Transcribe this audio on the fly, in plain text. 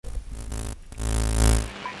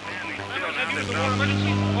use the water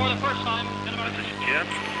emergency for the first time in about... This is Jim,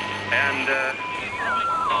 and,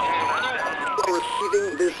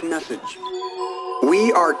 Receiving this message.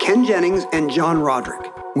 We are Ken Jennings and John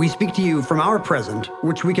Roderick. We speak to you from our present,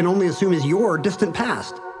 which we can only assume is your distant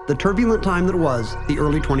past, the turbulent time that was the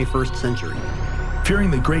early 21st century.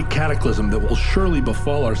 Fearing the great cataclysm that will surely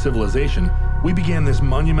befall our civilization, we began this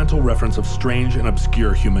monumental reference of strange and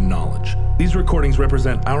obscure human knowledge. These recordings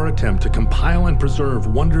represent our attempt to compile and preserve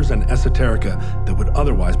wonders and esoterica that would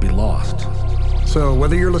otherwise be lost. So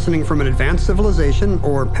whether you're listening from an advanced civilization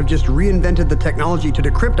or have just reinvented the technology to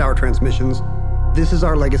decrypt our transmissions, this is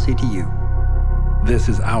our legacy to you. This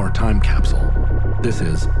is our time capsule. This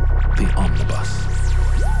is the Omnibus.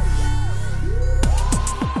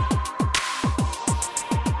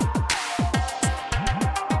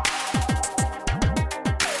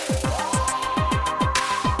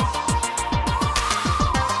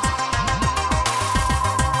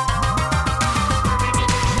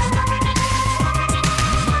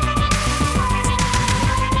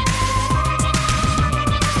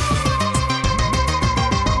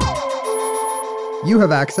 You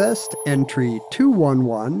have accessed entry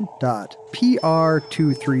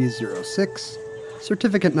 211.PR2306,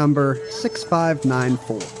 certificate number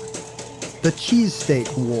 6594. The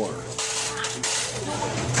Cheesesteak War.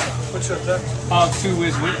 What's up, Doug? 2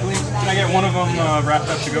 whiz wheat, please. Can I get one of them wrapped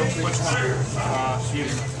up to go, please? Which one?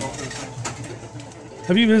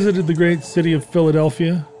 Have you visited the great city of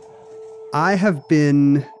Philadelphia? I have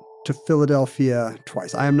been to Philadelphia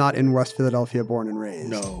twice. I am not in West Philadelphia, born and raised.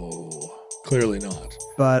 No, clearly not.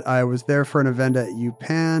 But I was there for an event at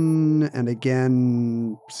UPenn and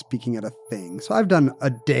again speaking at a thing. So I've done a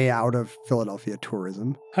day out of Philadelphia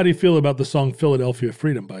tourism. How do you feel about the song Philadelphia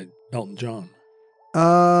Freedom by Elton John?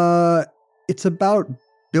 It's about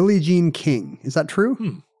Billie Jean King. Is that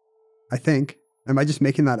true? I think. Am I just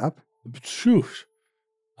making that up? Shoosh.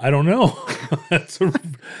 I don't know.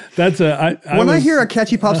 When I hear a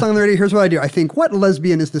catchy pop song on the radio, here's what I do. I think, what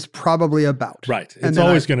lesbian is this probably about? Right. It's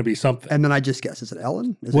always going to be something. And then I just guess, is it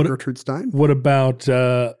Ellen? Is it Gertrude Stein? What about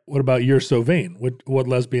You're So Vain? What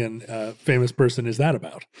lesbian famous person is that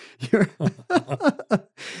about?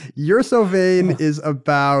 You're So Vain is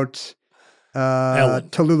about Ellen.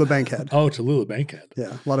 Tallulah Bankhead. Oh, Tallulah Bankhead.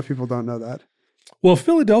 Yeah, a lot of people don't know that. Well,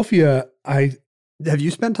 Philadelphia, Have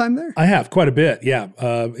you spent time there? I have quite a bit, yeah.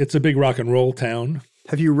 It's a big rock and roll town.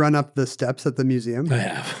 Have you run up the steps at the museum? I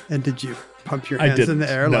have. And did you pump your hands in the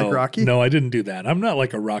air like Rocky? No, I didn't do that. I'm not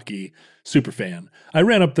like a Rocky super fan. I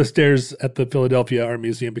ran up the stairs at the Philadelphia Art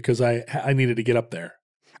Museum because I needed to get up there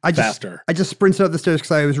faster. I just sprinted up the stairs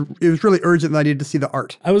because it was really urgent that I needed to see the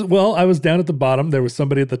art. I was down at the bottom. There was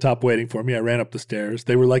somebody at the top waiting for me. I ran up the stairs.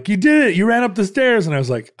 They were like, "You did it! You ran up the stairs!" And I was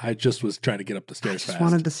like, "I just was trying to get up the stairs fast." I just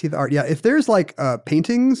wanted to see the art. Yeah, if there's like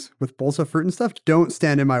paintings with bowls of fruit and stuff, don't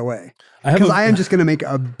stand in my way. Because I am just going to make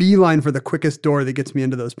a beeline for the quickest door that gets me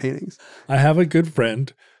into those paintings. I have a good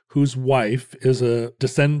friend whose wife is a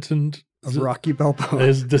descendant of Rocky Balboa.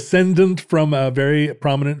 Is descendant from a very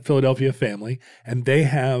prominent Philadelphia family, and they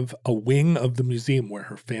have a wing of the museum where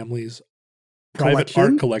her family's private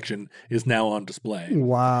art collection is now on display.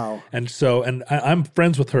 Wow. And so, I'm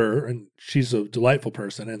friends with her, and she's a delightful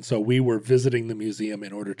person, and so we were visiting the museum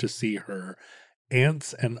in order to see her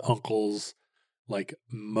aunts and uncles like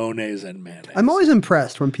Monets and Manets. I'm always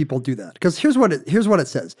impressed when people do that, because here's what it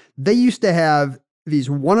says. They used to have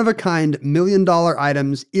these one-of-a-kind $1 million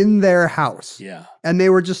items in their house. Yeah. And they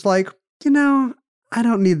were just like, I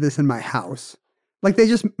don't need this in my house. Like they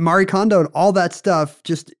just Marie Kondoed all that stuff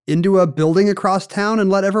just into a building across town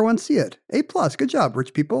and let everyone see it. A+, good job,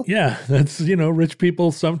 rich people. Yeah, that's, rich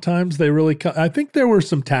people, sometimes they really, I think there were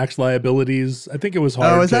some tax liabilities. I think it was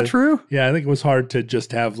hard. Oh, is that true? Yeah, I think it was hard to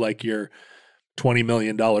just have like your $20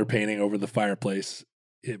 million painting over the fireplace.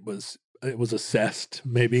 It was assessed,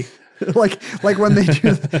 maybe. like when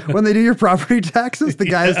they do your property taxes, the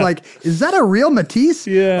guy's like, "Is that a real Matisse?"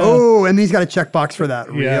 Yeah. Oh, and he's got a checkbox for that.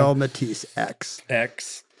 Yeah. Real Matisse X.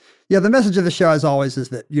 X. Yeah, the message of the show, as always, is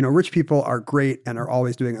that rich people are great and are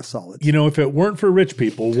always doing us solids. If it weren't for rich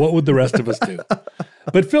people, what would the rest of us do?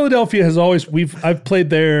 But Philadelphia has always I've played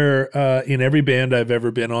there in every band I've ever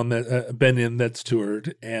been on that's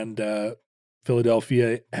toured, and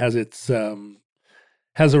Philadelphia has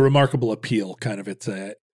has a remarkable appeal. Kind of, it's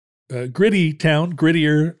a gritty town,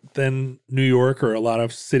 grittier than New York or a lot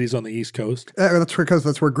of cities on the East Coast. That's because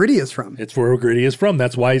that's where Gritty is from. It's where Gritty is from.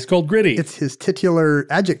 That's why he's called Gritty. It's his titular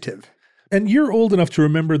adjective. And you're old enough to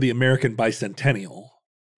remember the American Bicentennial.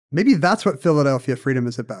 Maybe that's what Philadelphia Freedom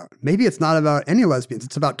is about. Maybe it's not about any lesbians.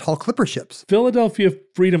 It's about tall clipper ships. Philadelphia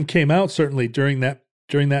Freedom came out certainly during that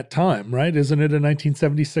during that time, right? Isn't it a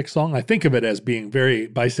 1976 song? I think of it as being very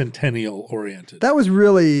bicentennial oriented. That was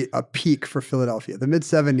really a peak for Philadelphia. The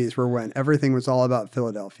mid-'70s were when everything was all about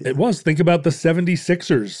Philadelphia. It was. Think about the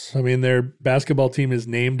 76ers. I mean, their basketball team is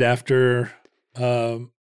named after,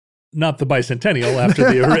 not the bicentennial, after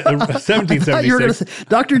the 1776. I thought you were gonna say,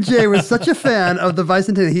 Dr. J was such a fan of the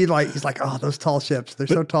bicentennial. He's like, oh, those tall ships. They're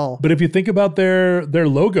so tall. But if you think about their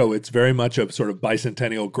logo, it's very much a sort of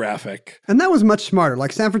bicentennial graphic. And that was much smarter.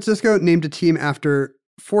 Like San Francisco named a team after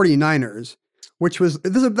 49ers, which was,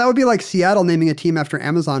 that would be like Seattle naming a team after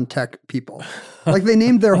Amazon tech people. Like they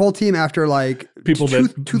named their whole team after like people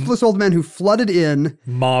that toothless old men who flooded in,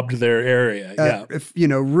 mobbed their area. Yeah. If,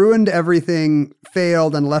 ruined everything,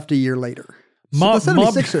 failed, and left a year later. So the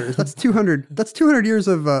 76ers, that's 200 years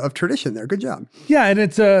of tradition there. Good job. Yeah. And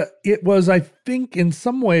it was, I think in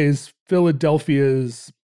some ways,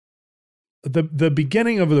 Philadelphia's, the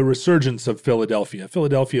beginning of the resurgence of Philadelphia.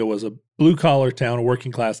 Philadelphia was a blue collar town, a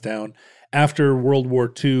working class town. After World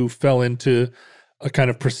War II, fell into a kind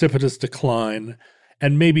of precipitous decline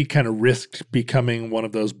and maybe kind of risked becoming one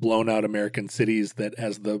of those blown out American cities that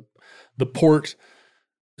as the port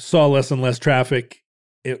saw less and less traffic,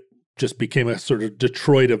 it just became a sort of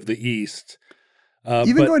Detroit of the East.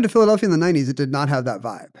 Even going to Philadelphia in the 90s, it did not have that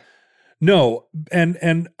vibe. No,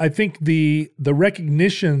 and I think the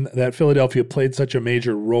recognition that Philadelphia played such a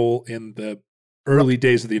major role in the early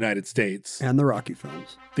days of the United States and the Rocky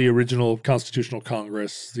films, the original Constitutional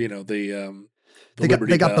Congress, they got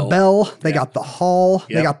the bell, they got the hall,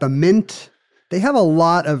 they got the mint. They have a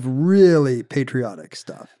lot of really patriotic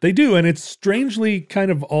stuff. They do, and it's strangely kind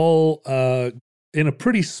of all in a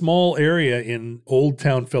pretty small area in Old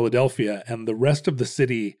Town Philadelphia, and the rest of the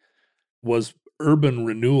city was urban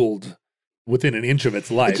renewed within an inch of its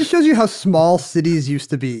life. It just shows you how small cities used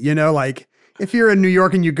to be, like if you're in New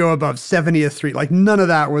York and you go above 70th Street, like none of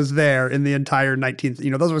that was there in the entire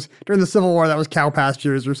 19th, those was during the Civil War, that was cow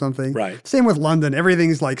pastures or something. Right. Same with London.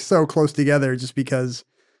 Everything's like so close together just because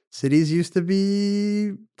cities used to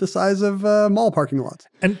be the size of mall parking lots.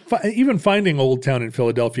 And even finding Old Town in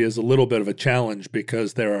Philadelphia is a little bit of a challenge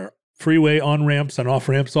because there are freeway on-ramps and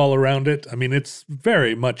off-ramps all around it. I mean, it's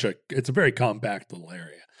very much it's a very compact little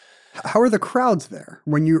area. How are the crowds there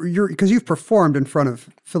when you're because you've performed in front of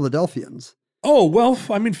Philadelphians? Oh, well,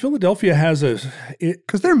 I mean, Philadelphia has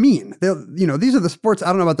because they're mean. These are the sports. I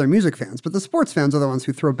don't know about their music fans, but the sports fans are the ones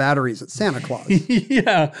who throw batteries at Santa Claus.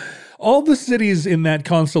 Yeah. All the cities in that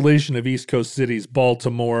constellation of East Coast cities,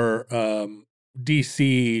 Baltimore,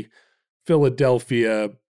 DC,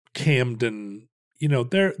 Philadelphia, Camden,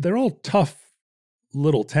 they're all tough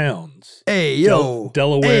little towns. Hey, yo.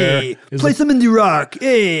 Delaware. Hey, play some indie rock.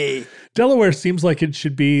 Hey. Delaware seems like it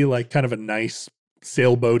should be like kind of a nice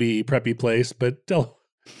sailboaty, preppy place, but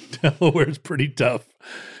Delaware's pretty tough,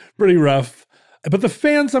 pretty rough. But the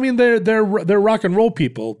fans, I mean, they're rock and roll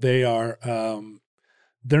people. They are,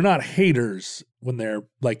 they're not haters when they're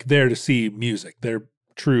like there to see music. They're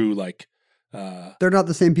true, like, they're not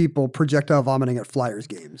the same people projectile vomiting at Flyers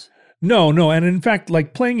games. No. And in fact,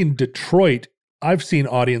 like playing in Detroit, I've seen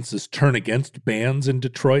audiences turn against bands in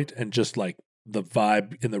Detroit and just like the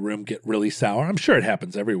vibe in the room get really sour. I'm sure it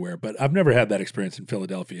happens everywhere, but I've never had that experience in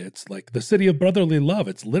Philadelphia. It's like the city of brotherly love.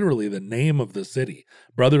 It's literally the name of the city.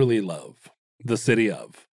 Brotherly love, the city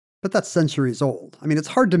of. But that's centuries old. I mean, it's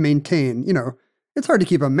hard to maintain, it's hard to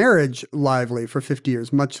keep a marriage lively for 50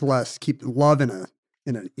 years, much less keep love in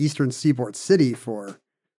an eastern seaboard city for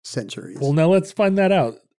centuries. Well, now let's find that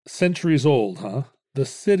out. Centuries old, huh? The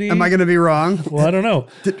city. Am I going to be wrong? Well, I don't know.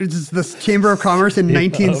 Does the Chamber of Commerce in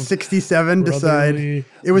 1967 decide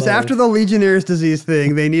it was after the Legionnaire's disease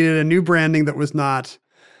thing? They needed a new branding that was not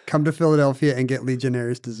come to Philadelphia and get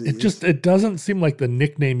Legionnaire's disease. It doesn't seem like the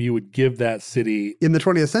nickname you would give that city in the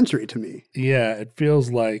 20th century to me. Yeah, it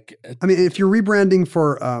feels like. I mean, if you're rebranding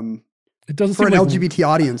for it doesn't for seem an like, LGBT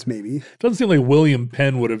audience, maybe. It doesn't seem like William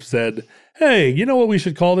Penn would have said, "Hey, you know what we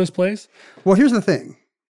should call this place?" Well, here's the thing.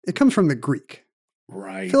 It comes from the Greek.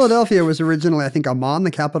 Right. Philadelphia was originally, I think, Amman,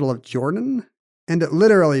 the capital of Jordan, and it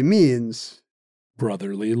literally means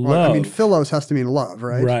brotherly love. Well, I mean, Philos has to mean love,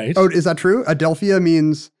 right? Right. Oh, is that true? Adelphia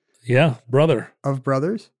means brother of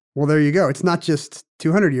brothers. Well, there you go. It's not just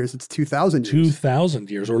 200 years; it's 2,000 years. 2,000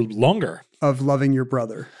 years or longer of loving your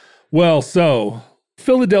brother. Well, so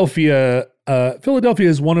Philadelphia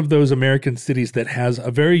is one of those American cities that has a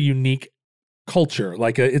very unique culture.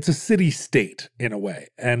 Like it's a city state in a way,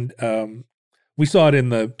 and we saw it in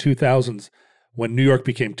the 2000s when New York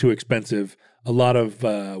became too expensive. A lot of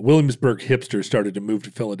Williamsburg hipsters started to move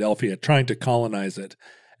to Philadelphia, trying to colonize it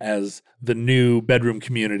as the new bedroom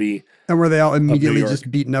community. And were they all immediately just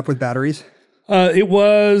beaten up with batteries? It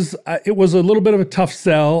was a little bit of a tough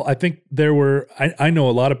sell. I think I know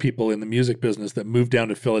a lot of people in the music business that moved down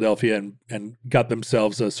to Philadelphia and got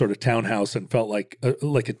themselves a sort of townhouse and felt like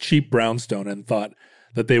a cheap brownstone and thought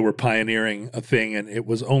that they were pioneering a thing. And it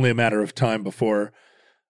was only a matter of time before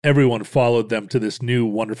everyone followed them to this new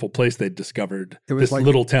wonderful place they'd discovered. It was this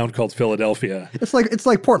little town called Philadelphia. It's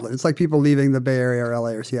like Portland. It's like people leaving the Bay Area or LA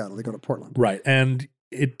or Seattle. They go to Portland. Right. And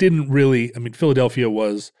it didn't really, Philadelphia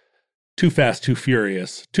was too fast, too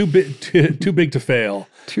furious, too big to fail.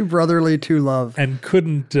 Too brotherly, too love. And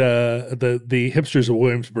couldn't, the hipsters of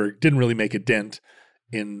Williamsburg didn't really make a dent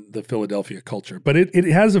in the Philadelphia culture. But it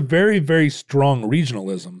has a very, very strong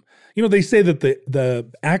regionalism. They say that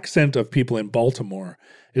the accent of people in Baltimore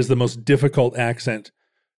is the most difficult accent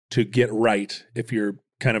to get right if you're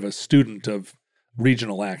kind of a student of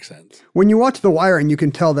regional accents. When you watch The Wire and you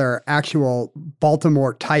can tell there are actual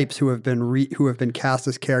Baltimore types who have been cast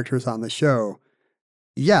as characters on the show.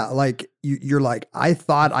 Yeah, like you're like, I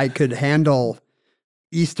thought I could handle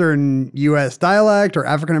Eastern U.S. dialect or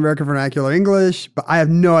African American vernacular English, but I have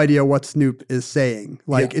no idea what Snoop is saying.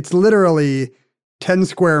 Like It's literally 10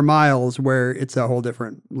 square miles where it's a whole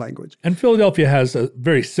different language. And Philadelphia has a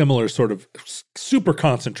very similar sort of super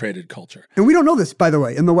concentrated culture. And we don't know this, by the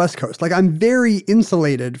way, in the West Coast. Like, I'm very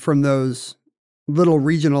insulated from those little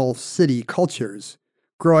regional city cultures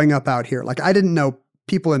growing up out here. Like, I didn't know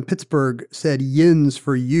people in Pittsburgh said yins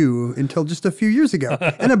for you until just a few years ago.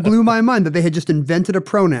 And it blew my mind that they had just invented a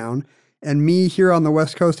pronoun and me here on the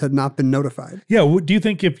West Coast had not been notified. Yeah. Do you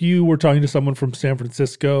think if you were talking to someone from San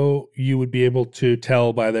Francisco, you would be able to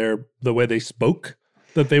tell by the way they spoke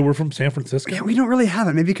that they were from San Francisco? Yeah, we don't really have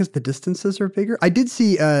it. Maybe because the distances are bigger. I did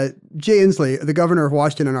see Jay Inslee, the governor of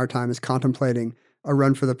Washington in our time, is contemplating a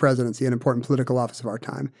run for the presidency, an important political office of our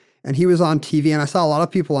time. And he was on TV, and I saw a lot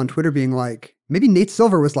of people on Twitter being like, maybe Nate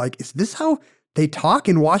Silver was like, is this how they talk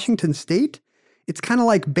in Washington State? It's kind of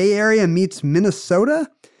like Bay Area meets Minnesota.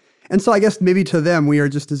 And so I guess maybe to them, we are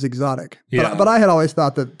just as exotic. Yeah. But I had always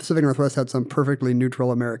thought that the Pacific Northwest had some perfectly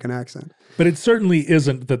neutral American accent. But it certainly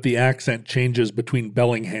isn't that the accent changes between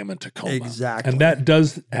Bellingham and Tacoma. Exactly. And that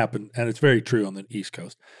does happen, and it's very true on the East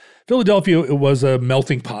Coast. Philadelphia, it was a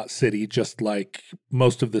melting pot city, just like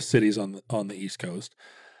most of the cities on the East Coast.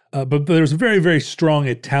 But there's a very, very strong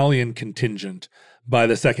Italian contingent by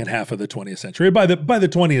the second half of the 20th century. By the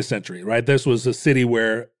 20th century, right? This was a city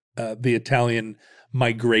where the Italian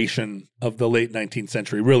migration of the late 19th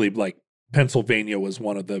century, really, like Pennsylvania was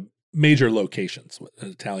one of the major locations where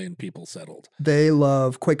Italian people settled. They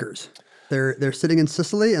love Quakers. They're sitting in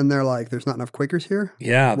Sicily and they're like, there's not enough Quakers here.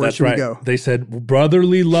 Yeah, Where that's should right. we go? They said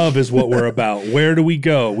brotherly love is what we're about. Where do we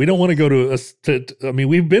go? We don't want to go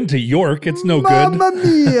we've been to York. It's no good. Mamma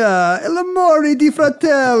mia, l'amore di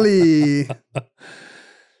fratelli.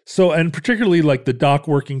 So, and particularly like the dock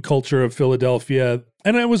working culture of Philadelphia,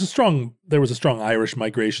 and there was a strong Irish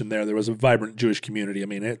migration there. There was a vibrant Jewish community. I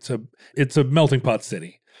mean, it's a melting pot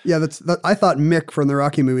city. Yeah, I thought Mick from the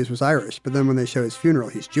Rocky movies was Irish, but then when they show his funeral,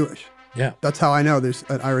 he's Jewish. Yeah. That's how I know there's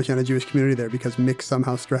an Irish and a Jewish community there, because Mick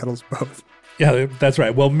somehow straddles both. Yeah, that's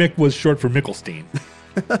right. Well, Mick was short for Mickelstein.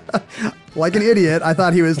 Like an idiot, I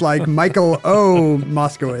thought he was like Michael O.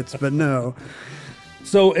 Moskowitz, but no.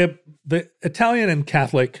 So the Italian and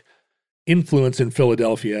Catholic influence in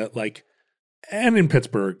Philadelphia, and in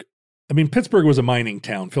Pittsburgh. I mean, Pittsburgh was a mining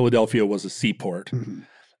town. Philadelphia was a seaport. Mm-hmm.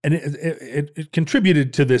 And it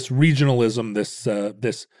contributed to this regionalism,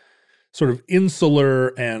 this sort of insular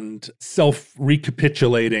and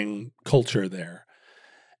self-recapitulating culture there.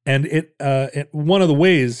 And one of the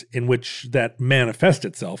ways in which that manifests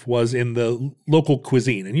itself was in the local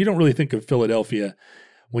cuisine. And you don't really think of Philadelphia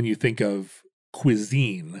when you think of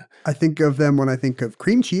cuisine. I think of them when I think of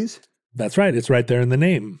cream cheese. That's right. It's right there in the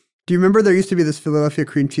name. Do you remember there used to be this Philadelphia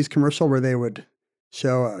cream cheese commercial where they would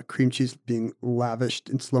show cream cheese being lavished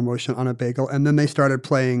in slow motion on a bagel, and then they started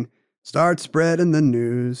playing "Start Spreading the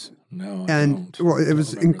News"? No, it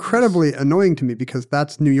was incredibly annoying to me because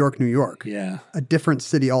that's New York, New York. Yeah, a different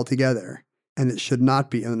city altogether, and it should not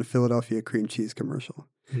be in a Philadelphia cream cheese commercial.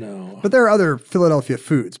 No, but there are other Philadelphia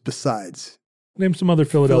foods besides. Name some other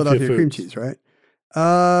Philadelphia foods. Cream cheese, right?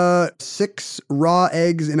 6 raw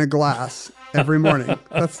eggs in a glass every morning.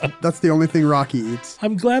 That's the only thing Rocky eats.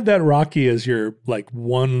 I'm glad that Rocky is your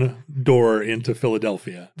one door into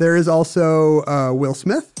Philadelphia. There is also Will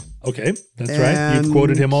Smith. Okay, that's right. You've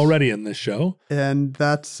quoted him already in this show. And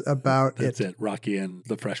that's about That's it. Rocky and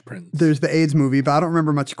the Fresh Prince. There's the AIDS movie, but I don't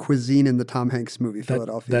remember much cuisine in the Tom Hanks movie,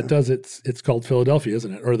 Philadelphia. That does. It's called Philadelphia,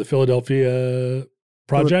 isn't it? Or the Philadelphia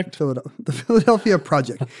Project? The Philadelphia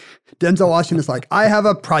Project. Denzel Washington is like, I have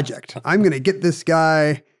a project. I'm going to get this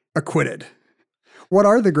guy acquitted. What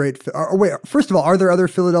are the great? Wait, first of all, are there other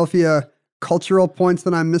Philadelphia cultural points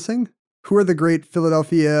that I'm missing? Who are the great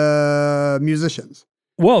Philadelphia musicians?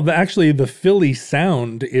 Well, actually, the Philly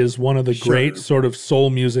sound is one of the Sure. great sort of soul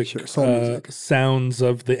music, Soul music. sounds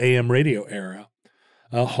of the AM radio era.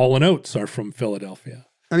 Hall & Oates are from Philadelphia.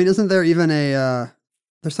 I mean, isn't there even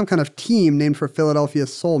there's some kind of team named for Philadelphia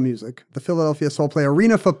soul music? The Philadelphia Soul play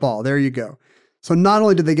arena football. There you go. So not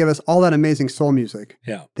only did they give us all that amazing soul music,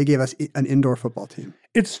 Yeah. they gave us an indoor football team.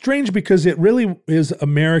 It's strange because it really is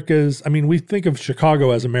America's, I mean, we think of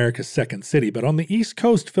Chicago as America's second city, but on the East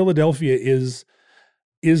Coast, Philadelphia is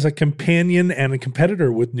a companion and a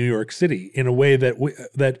competitor with New York City in a way that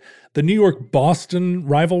that the New York-Boston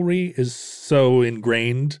rivalry is so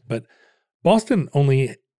ingrained, but Boston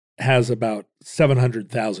only has about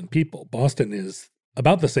 700,000 people. Boston is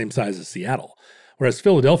about the same size as Seattle, whereas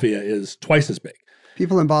Philadelphia is twice as big.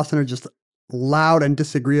 People in Boston are just loud and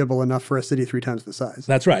disagreeable enough for a city 3 times the size.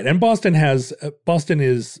 That's right. And Boston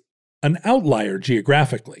is an outlier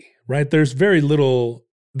geographically, right? There's very little,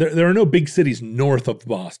 there are no big cities north of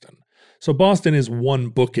Boston. So Boston is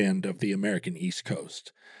one bookend of the American East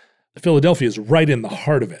Coast. Philadelphia is right in the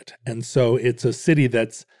heart of it. And so it's a city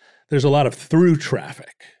there's a lot of through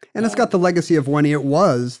traffic. And it's got the legacy of when it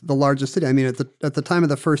was the largest city. I mean, at the time of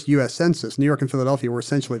the first U.S. Census, New York and Philadelphia were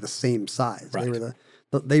essentially the same size. Right.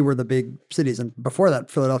 They were the big cities, and before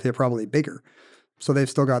that, Philadelphia probably bigger. So they've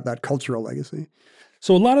still got that cultural legacy.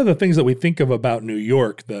 So a lot of the things that we think of about New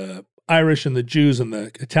York, the Irish and the Jews and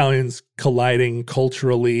the Italians colliding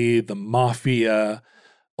culturally, the mafia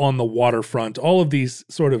on the waterfront, all of these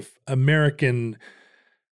sort of American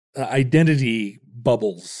identity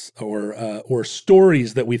bubbles or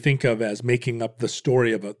stories that we think of as making up the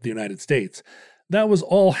story of the United States. That was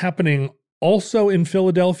all happening also in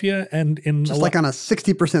Philadelphia and in Just like on a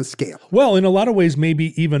 60% scale. well, in a lot of ways,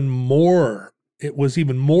 maybe even more. It was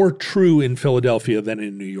even more true in Philadelphia than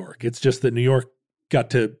in New York. It's just that New York got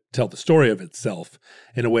to tell the story of itself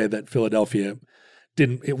in a way that Philadelphia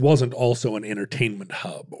didn't. It wasn't also an entertainment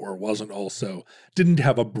hub or didn't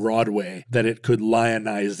have a Broadway that it could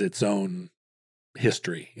lionize its own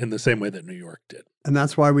history in the same way that New York did. And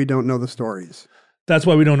that's why we don't know the stories. That's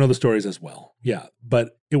why we don't know the stories as well. Yeah,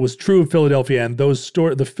 but it was true of Philadelphia, and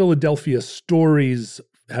the Philadelphia stories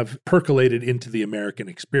have percolated into the American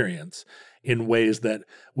experience in ways that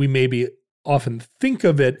we maybe often think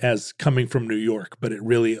of it as coming from New York, but it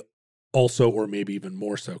really also, or maybe even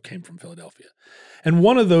more so, came from Philadelphia. And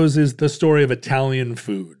one of those is the story of Italian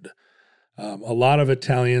food. A lot of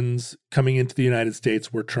Italians coming into the United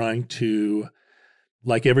States were trying to,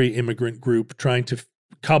 like every immigrant group, trying to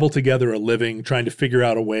cobble together a living, trying to figure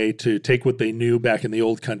out a way to take what they knew back in the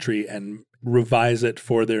old country and revise it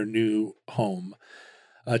for their new home.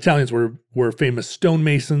 Italians were famous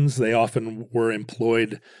stonemasons. They often were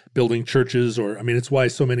employed building churches, it's why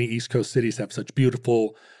so many East Coast cities have such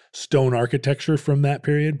beautiful stone architecture from that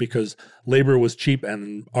period, because labor was cheap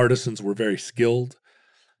and artisans were very skilled.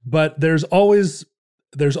 But there's always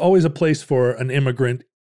a place for an immigrant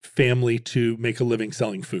family to make a living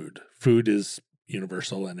selling food. Food is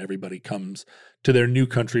universal, and everybody comes to their new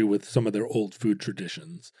country with some of their old food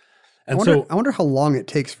traditions. And I wonder how long it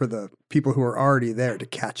takes for the people who are already there to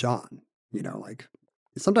catch on.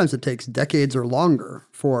 Sometimes it takes decades or longer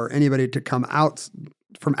for anybody to come out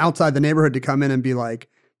from outside the neighborhood to come in and be like,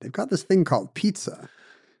 they've got this thing called pizza.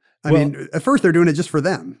 I mean, at first they're doing it just for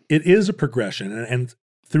them. It is a progression. And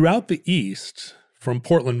throughout the East, from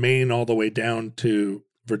Portland, Maine, all the way down to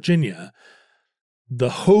Virginia, the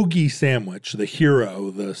hoagie sandwich, the hero,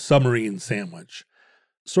 the submarine sandwich,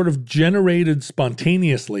 sort of generated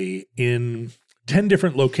spontaneously in 10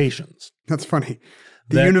 different locations. That's funny.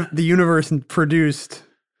 The universe produced,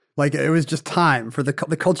 like, it was just time for the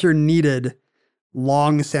culture needed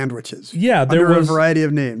long sandwiches. Yeah, there was was a variety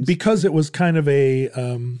of names because it was kind of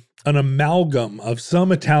an amalgam of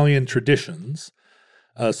some Italian traditions,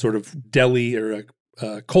 a sort of deli or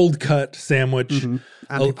a cold cut sandwich,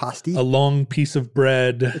 antipasti, a long piece of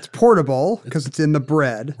bread. It's portable because it's in the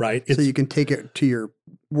bread, right? So you can take it to your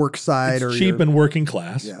work side, it's cheap and working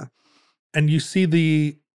class. Yeah, and you see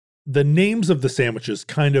the names of the sandwiches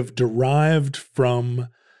kind of derived from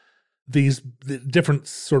the different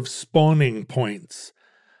sort of spawning points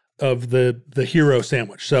of the hero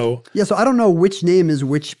sandwich. So I don't know which name is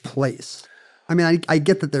which place. I mean, I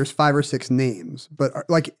get that there's 5 or 6 names, but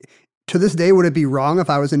like to this day, would it be wrong if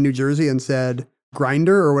I was in New Jersey and said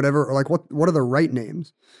Grinder or whatever? Or like what are the right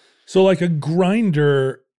names? So like a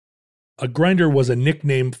grinder was a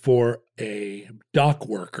nickname for a dock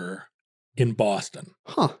worker in Boston.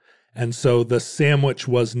 Huh. And so the sandwich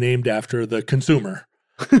was named after the consumer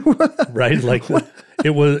right? Like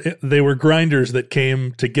they were grinders that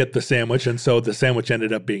came to get the sandwich, and so the sandwich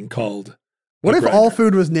ended up being called. What if grinder. all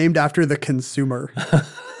food was named after the consumer?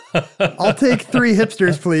 I'll take 3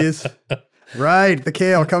 hipsters, please. Right, the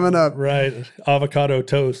kale coming up. Right, avocado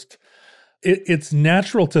toast. It's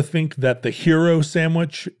natural to think that the hero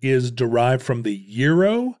sandwich is derived from the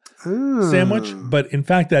gyro sandwich, but in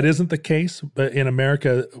fact, that isn't the case. But in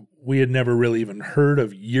America, we had never really even heard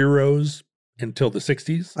of gyros until the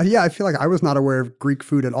 60s. Yeah, I feel like I was not aware of Greek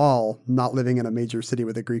food at all, not living in a major city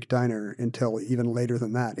with a Greek diner until even later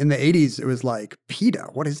than that. In the 80s, it was like, pita,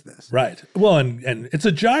 what is this? Right. Well, and it's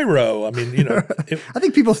a gyro. I mean, I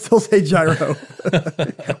think people still say gyro.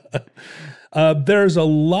 There's a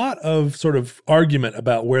lot of sort of argument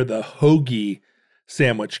about where the hoagie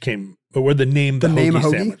sandwich came, or where the name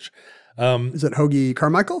hoagie sandwich. Is it Hoagie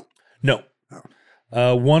Carmichael? No.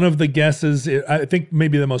 One of the guesses, I think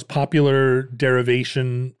maybe the most popular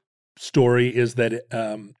derivation story is that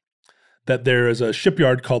that there is a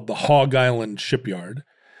shipyard called the Hog Island Shipyard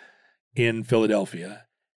in Philadelphia,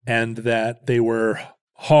 and that they were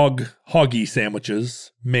hoggy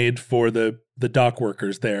sandwiches made for the dock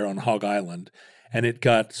workers there on Hog Island, and it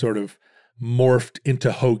got sort of morphed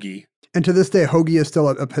into hoagie. And to this day, hoagie is still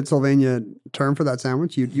a Pennsylvania term for that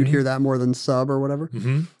sandwich. You'd hear that more than sub or whatever.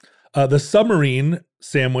 Mm-hmm. The submarine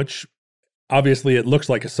sandwich, obviously it looks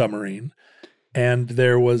like a submarine. And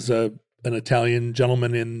there was an Italian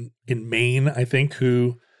gentleman in Maine, I think,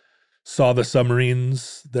 who saw the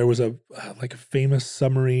submarines. There was a famous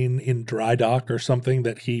submarine in dry dock or something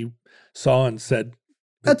that he saw and said,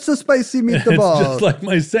 "That's a spicy meatball. It's just like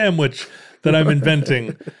my sandwich that I'm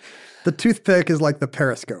inventing." The toothpick is like the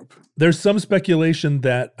periscope. There's some speculation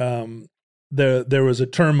that there was a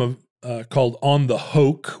term called on the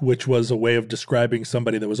hoke, which was a way of describing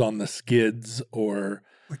somebody that was on the skids, or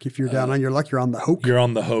like if you're down on your luck, you're on the hoke. You're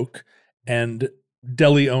on the hoke. And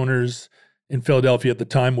deli owners in Philadelphia at the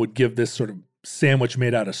time would give this sort of sandwich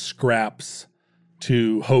made out of scraps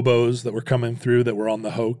to hobos that were coming through that were on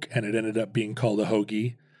the hoke, and it ended up being called a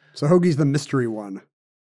hoagie. So hoagie's the mystery one.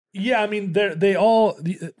 Yeah, I mean they all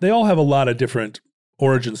have a lot of different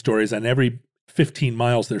origin stories, and every 15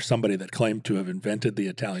 miles there's somebody that claimed to have invented the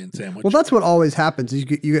Italian sandwich. Well, that's what always happens. You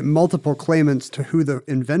get multiple claimants to who the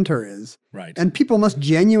inventor is. Right. And people must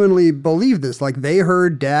genuinely believe this. Like they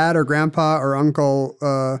heard dad or grandpa or uncle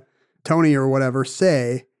Tony or whatever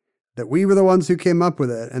say that we were the ones who came up with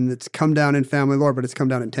it, and it's come down in family lore, but it's come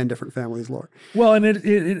down in 10 different families' lore. Well, and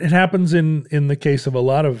it happens in the case of a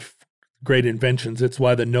lot of great inventions. It's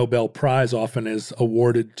why the Nobel Prize often is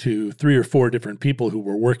awarded to 3 or 4 different people who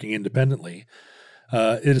were working independently.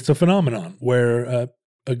 It's a phenomenon where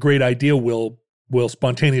a great idea will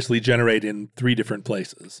spontaneously generate in 3 different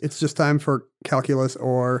places. It's just time for calculus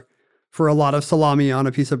or for a lot of salami on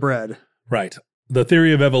a piece of bread. Right. The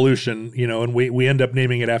theory of evolution, and we end up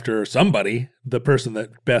naming it after somebody, the person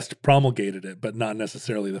that best promulgated it, but not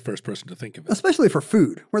necessarily the first person to think of it. Especially for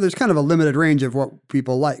food, where there's kind of a limited range of what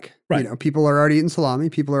people like. Right. People are already eating salami,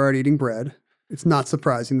 people are already eating bread. It's not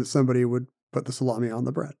surprising that somebody would put the salami on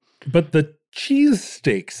the bread. But the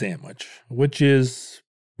cheesesteak sandwich, which is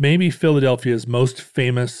maybe Philadelphia's most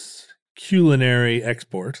famous culinary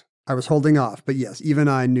export. I was holding off, but yes, even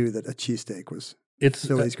I knew that a cheesesteak was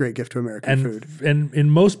Philly's great gift to American food. And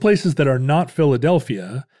in most places that are not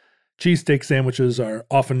Philadelphia, cheesesteak sandwiches are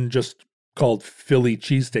often just called Philly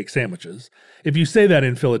cheesesteak sandwiches. If you say that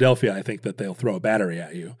in Philadelphia, I think that they'll throw a battery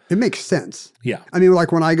at you. It makes sense. Yeah. I mean,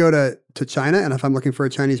 like when I go to China, and if I'm looking for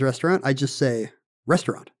a Chinese restaurant, I just say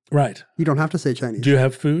restaurant. Right. You don't have to say Chinese. Do you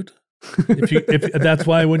have food? If that's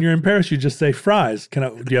why when you're in Paris, you just say fries.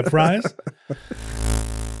 Do you have fries?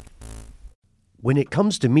 When it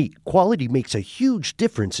comes to meat, quality makes a huge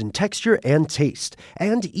difference in texture and taste.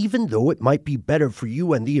 And even though it might be better for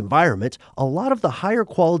you and the environment, a lot of the higher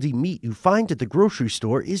quality meat you find at the grocery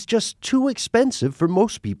store is just too expensive for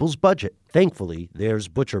most people's budget. Thankfully, there's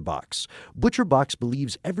ButcherBox. ButcherBox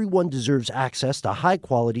believes everyone deserves access to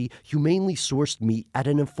high-quality, humanely sourced meat at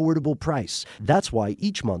an affordable price. That's why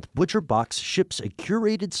each month, ButcherBox ships a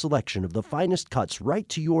curated selection of the finest cuts right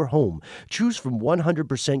to your home. Choose from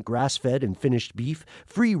 100% grass-fed and finished beef,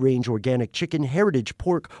 free-range organic chicken, heritage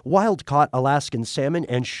pork, wild-caught Alaskan salmon,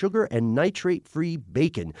 and sugar and nitrate-free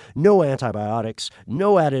bacon. No antibiotics,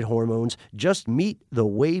 no added hormones, just meat the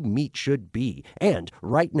way meat should be. And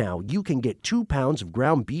right now, you can get 2 pounds of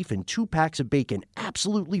ground beef and 2 packs of bacon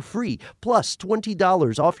absolutely free, plus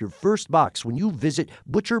 $20 off your first box when you visit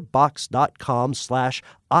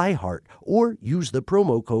butcherbox.com/iHeart or use the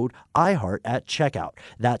promo code iHeart at checkout.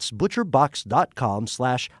 That's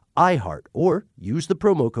butcherbox.com/iHeart or use the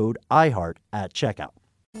promo code iHeart at checkout.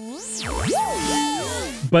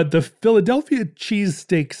 But the Philadelphia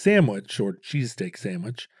cheesesteak sandwich, or cheesesteak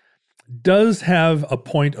sandwich, does have a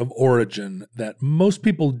point of origin that most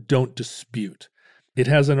people don't dispute. It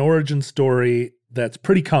has an origin story that's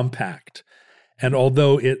pretty compact. And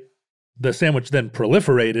although the sandwich then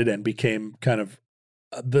proliferated and became kind of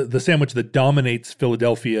the sandwich that dominates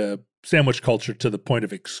Philadelphia sandwich culture to the point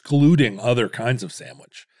of excluding other kinds of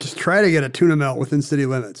sandwich. Just try to get a tuna melt within city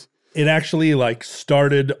limits. It actually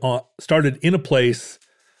started in a place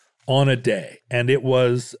on a day, and it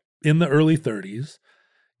was in the early 30s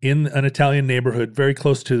in an Italian neighborhood very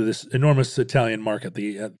close to this enormous Italian market,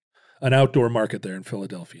 an outdoor market there in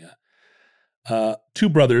Philadelphia. Two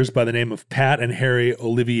brothers by the name of Pat and Harry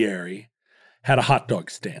Olivieri had a hot dog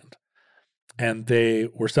stand. And they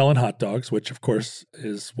were selling hot dogs, which, of course,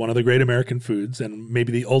 is one of the great American foods and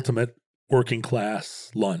maybe the ultimate working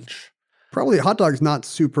class lunch. Probably hot dogs not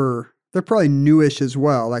super, they're probably newish as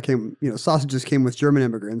well. That came, sausages came with German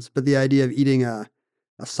immigrants, but the idea of eating a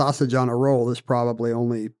sausage on a roll is probably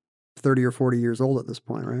only 30 or 40 years old at this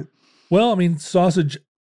point, right? Well, I mean, sausage,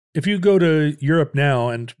 if you go to Europe now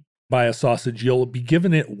and buy a sausage, you'll be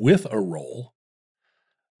given it with a roll.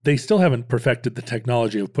 They still haven't perfected the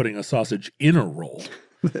technology of putting a sausage in a roll.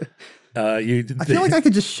 I feel like I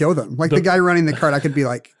could just show them. Like the guy running the cart, I could be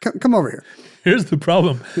like, come over here. Here's the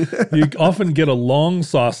problem. You often get a long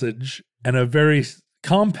sausage and a very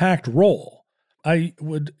compact roll. I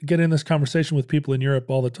would get in this conversation with people in Europe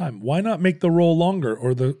all the time. Why not make the roll longer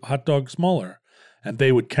or the hot dog smaller? And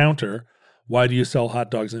they would counter, why do you sell hot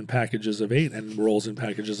dogs in packages of 8 and rolls in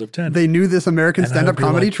packages of 10? They knew this American stand-up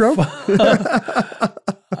comedy trope?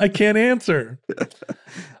 I can't answer.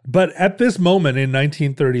 But at this moment in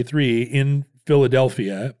 1933 in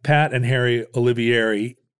Philadelphia, Pat and Harry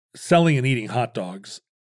Olivieri selling and eating hot dogs.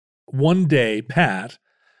 One day, Pat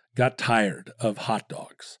got tired of hot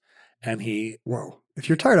dogs. And Whoa. If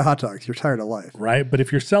you're tired of hot dogs, you're tired of life. Right? But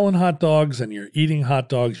if you're selling hot dogs and you're eating hot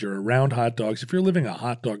dogs, you're around hot dogs, if you're living a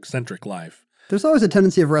hot dog-centric life. There's always a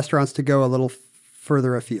tendency of restaurants to go a little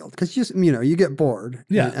further afield because you get bored.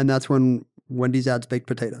 Yeah. And that's when Wendy's adds baked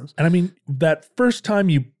potatoes. And I mean, that first time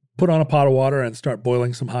you put on a pot of water and start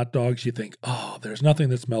boiling some hot dogs, you think, oh, there's nothing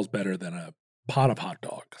that smells better than a pot of hot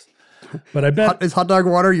dogs. But I bet... Is hot dog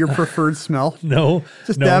water your preferred smell? No.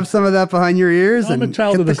 Just dab some of that behind your ears I'm and a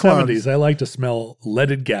child hit of the clubs. 70s. I like to smell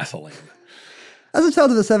leaded gasoline. As a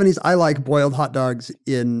child of the 70s, I like boiled hot dogs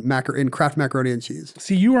in Kraft macaroni and cheese.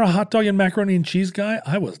 See, you were a hot dog and macaroni and cheese guy?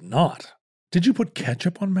 I was not. Did you put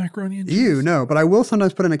ketchup on macaroni and cheese? No, but I will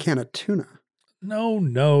sometimes put in a can of tuna.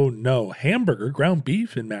 No. Hamburger, ground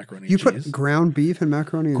beef in macaroni and cheese. You put ground beef in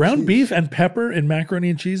macaroni and cheese? Ground beef and pepper in macaroni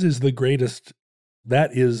and cheese is the greatest.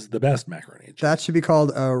 That is the best macaroni and cheese. That should be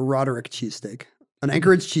called a Roderick cheesesteak. An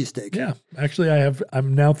Anchorage cheesesteak. Yeah. Actually,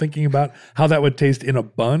 I'm now thinking about how that would taste in a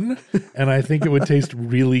bun, and I think it would taste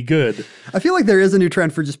really good. I feel like there is a new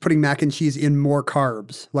trend for just putting mac and cheese in more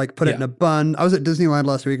carbs. Like put it in a bun. I was at Disneyland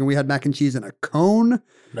last week and we had mac and cheese in a cone.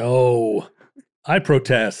 No. I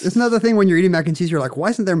protest. Isn't that the thing when you're eating mac and cheese, you're like, why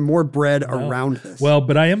isn't there more bread around this? Well,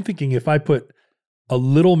 but I am thinking if I put a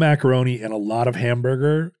little macaroni and a lot of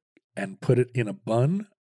hamburger and put it in a bun,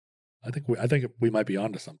 I think we might be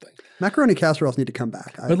onto something. Macaroni casseroles need to come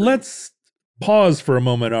back. But let's pause for a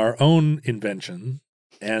moment our own invention,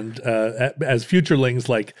 and as futurelings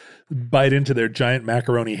like bite into their giant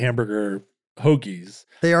macaroni hamburger hoagies.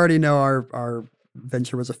 They already know our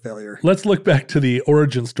venture was a failure. Let's look back to the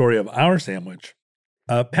origin story of our sandwich.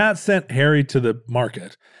 Pat sent Harry to the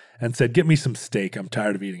market and said, "Get me some steak. I'm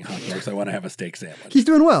tired of eating hot dogs. I want to have a steak sandwich." He's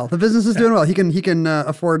doing well. The business is doing well. He can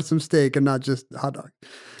afford some steak and not just hot dog.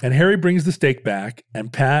 And Harry brings the steak back,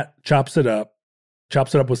 and Pat chops it up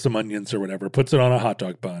with some onions or whatever, puts it on a hot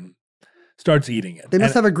dog bun, starts eating it. They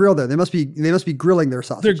must have a grill there. They must be grilling their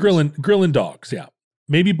sausages. They're grilling dogs. Yeah,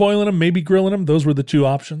 maybe boiling them, maybe grilling them. Those were the two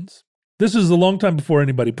options. This is a long time before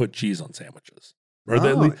anybody put cheese on sandwiches.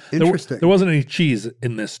 Interesting. There wasn't any cheese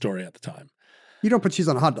in this story at the time. You don't put cheese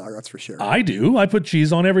on a hot dog, that's for sure. I do. I put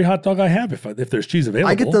cheese on every hot dog I have if there's cheese available.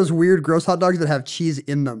 I get those weird, gross hot dogs that have cheese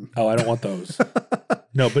in them. Oh, I don't want those.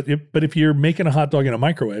 No, but if you're making a hot dog in a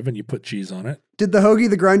microwave and you put cheese on it. Did the hoagie,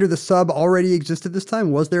 the grinder, the sub already exist at this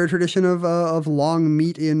time? Was there a tradition of long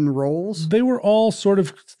meat in rolls? They were all sort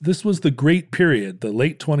of, this was the great period. The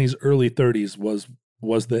late 20s, early 30s was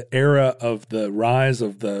the era of the rise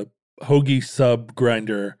of the hoagie sub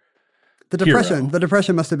grinder. The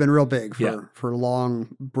depression must have been real big for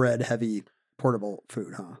long bread heavy portable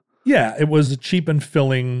food, huh? Yeah, it was a cheap and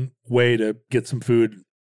filling way to get some food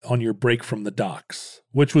on your break from the docks,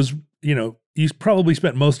 which was, you probably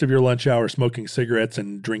spent most of your lunch hour smoking cigarettes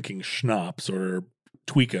and drinking schnapps or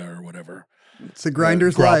Tweeka or whatever. It's a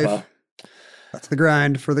grinder's Grappa. life. That's the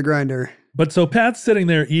grind for the grinder. But so Pat's sitting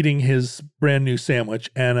there eating his brand new sandwich,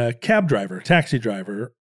 and a taxi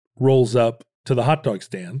driver, rolls up to the hot dog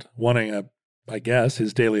stand, wanting I guess,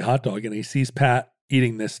 his daily hot dog, and he sees Pat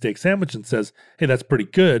eating this steak sandwich and says, "Hey, that's pretty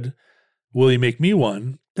good. Will you make me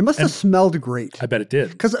one?" It must have smelled great. I bet it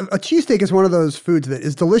did. Because a cheesesteak is one of those foods that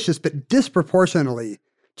is delicious, but disproportionately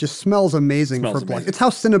just smells amazing for amazing. It's how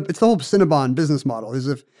it's the whole Cinnabon business model, is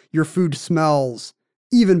if your food smells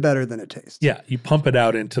even better than it tastes. Yeah, you pump it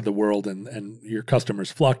out into the world and your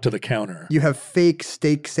customers flock to the counter. You have fake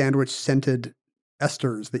steak sandwich scented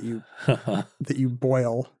esters that you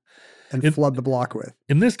boil and flood the block with.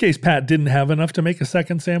 In this case, Pat didn't have enough to make a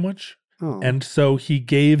second sandwich, and so he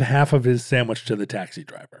gave half of his sandwich to the taxi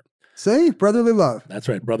driver. See? Brotherly love. That's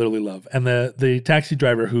right, brotherly love. And the taxi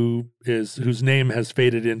driver whose name has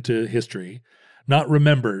faded into history, not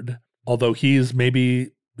remembered, although he's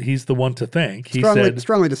the one to thank.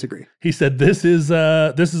 Strongly disagree. He said, this is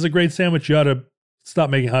a great sandwich. You ought to stop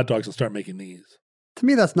making hot dogs and start making these. To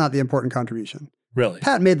me, that's not the important contribution. Really?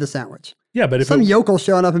 Pat made the sandwich. Yeah, but if some yokel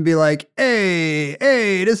showing up and be like, hey,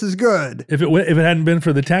 this is good. If it hadn't been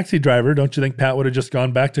for the taxi driver, don't you think Pat would have just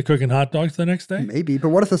gone back to cooking hot dogs the next day? Maybe, but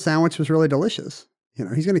what if the sandwich was really delicious?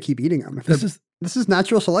 He's going to keep eating them. This is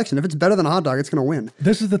natural selection. If it's better than a hot dog, it's going to win.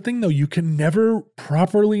 This is the thing, though. You can never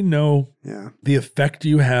properly know the effect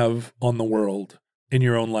you have on the world in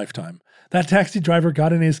your own lifetime. That taxi driver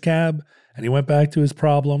got in his cab and he went back to his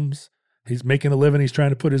problems. He's making a living. He's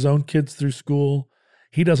trying to put his own kids through school.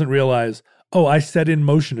 He doesn't realize, I set in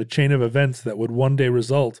motion a chain of events that would one day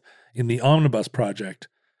result in the Omnibus Project,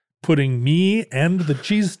 putting me and the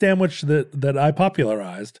cheese sandwich that I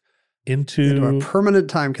popularized into a permanent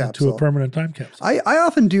time capsule. I I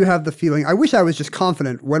often do have the feeling, I wish I was just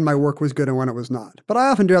confident when my work was good and when it was not. But I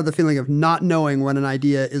often do have the feeling of not knowing when an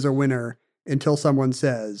idea is a winner until someone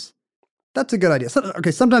says, that's a good idea.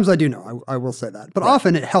 Sometimes I do know. I will say that. But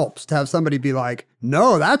often it helps to have somebody be like,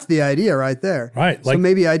 no, that's the idea right there. Right. So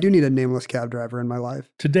maybe I do need a nameless cab driver in my life.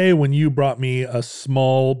 Today, when you brought me a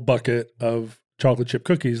small bucket of chocolate chip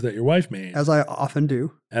cookies that your wife made. As I often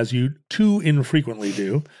do. As you too infrequently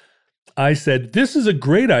do. I said, this is a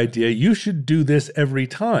great idea. You should do this every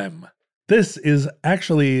time. This is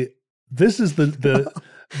the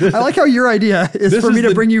I like how your idea is for me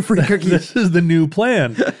to bring you free cookies. This is the new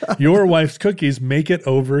plan. Your wife's cookies make it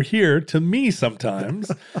over here to me sometimes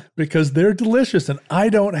because they're delicious and I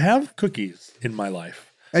don't have cookies in my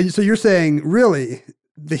life. And so you're saying, really,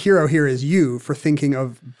 the hero here is you for thinking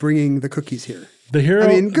of bringing the cookies here. The hero. I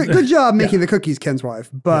mean, good job making the cookies, Ken's wife,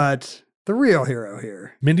 but the real hero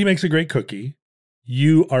here. Mindy makes a great cookie.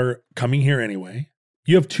 You are coming here anyway.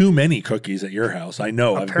 You have too many cookies at your house. I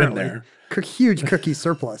know. Apparently. I've been there. Huge cookie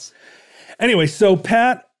surplus. Anyway, so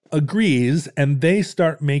Pat agrees and they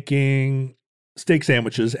start making steak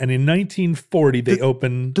sandwiches. And in 1940, they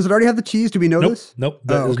open. Does it already have the cheese? Do we know this? Nope.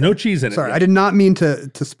 There's no cheese in it. Sorry, I did not mean to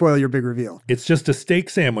spoil your big reveal. It's just a steak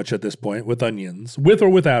sandwich at this point with onions, with or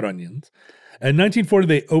without onions. In 1940,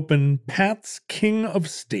 they open Pat's King of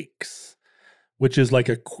Steaks, which is like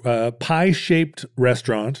a pie-shaped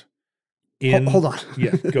restaurant. Hold on.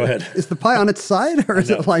 Yeah, go ahead. Is the pie on its side or is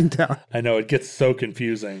it lying down? I know, it gets so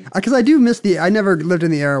confusing. Because I do miss I never lived in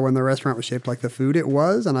the era when the restaurant was shaped like the food it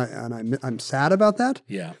was, and I'm sad about that.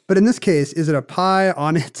 Yeah. But in this case, is it a pie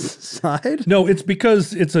on its side? No, it's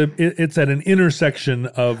because it's at an intersection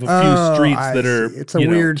of a few streets that are. It's a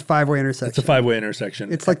weird five-way intersection. It's a five-way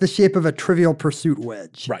intersection. It's like the shape of a Trivial Pursuit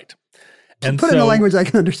wedge. Right. And put it in a language I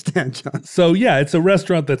can understand, John. So yeah, it's a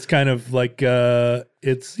restaurant that's kind of like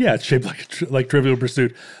it's shaped like Trivial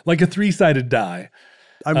Pursuit, like a three-sided die.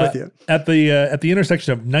 I'm with you. At the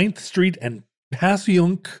intersection of 9th Street and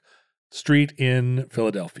Passyunk Street in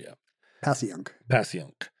Philadelphia. Passyunk.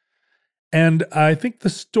 And I think the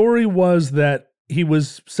story was that he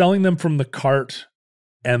was selling them from the cart,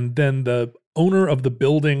 and then the owner of the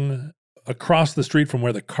building across the street from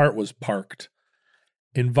where the cart was parked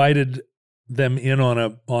invited them in on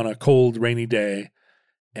a cold, rainy day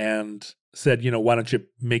and said, why don't you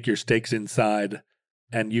make your steaks inside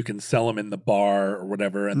and you can sell them in the bar or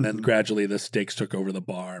whatever. And then gradually the steaks took over the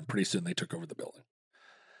bar and pretty soon they took over the building.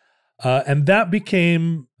 And that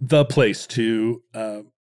became the place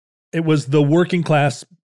it was the working class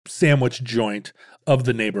sandwich joint of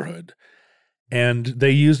the neighborhood. And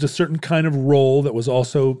they used a certain kind of roll that was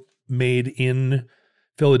also made in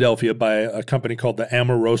Philadelphia by a company called the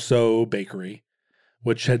Amoroso Bakery,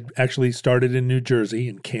 which had actually started in New Jersey,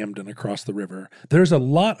 in Camden, across the river. There's a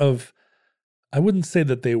lot of, I wouldn't say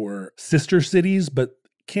that they were sister cities, but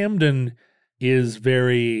Camden is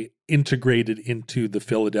very integrated into the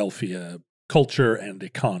Philadelphia culture and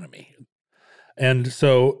economy. And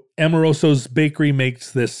so Amoroso's Bakery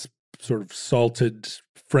makes this sort of salted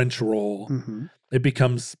French roll. Mm-hmm. It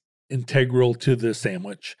becomes integral to the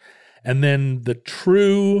sandwich. And then the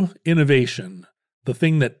true innovation, the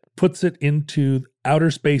thing that puts it into outer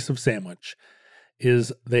space of sandwich,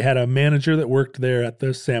 is they had a manager that worked there at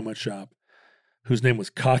the sandwich shop whose name was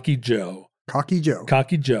Cocky Joe. Cocky Joe.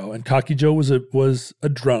 Cocky Joe. And Cocky Joe was a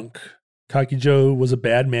drunk. Cocky Joe was a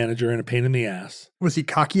bad manager and a pain in the ass. Was he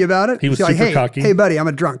cocky about it? He was like, super hey, cocky. Hey, buddy, I'm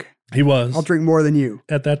a drunk. He was. I'll drink more than you.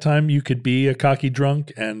 At that time, you could be a cocky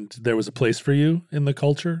drunk and there was a place for you in the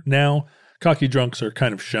culture. Now, cocky drunks are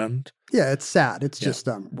kind of shunned. Yeah, it's sad. It's just,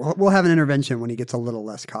 we'll have an intervention when he gets a little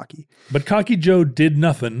less cocky. But Cocky Joe did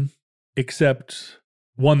nothing except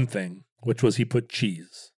one thing, which was he put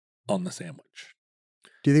cheese on the sandwich.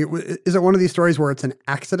 Do you think, is it one of these stories where it's an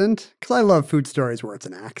accident? Because I love food stories where it's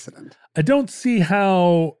an accident. I don't see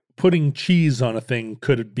how putting cheese on a thing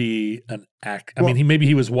could be an act. I mean, maybe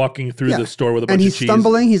he was walking through the store with a bunch of cheese. And he's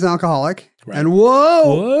stumbling. He's an alcoholic. Right. And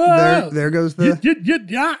whoa! There goes the...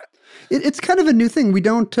 Yeah. It's kind of a new thing. We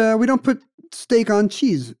don't put steak on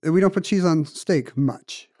cheese. We don't put cheese on steak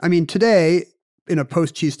much. I mean, today, in a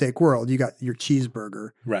post-cheesesteak world, you got your cheeseburger.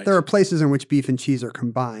 Right. There are places in which beef and cheese are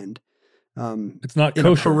combined. It's not in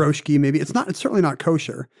kosher. A pierogi, maybe. It's certainly not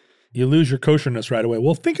kosher. You lose your kosherness right away.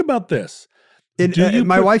 Well, think about this.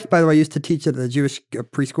 My wife, by the way, used to teach at a Jewish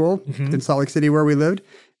preschool in Salt Lake City where we lived.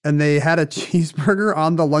 And they had a cheeseburger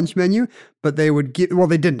on the lunch menu, but they would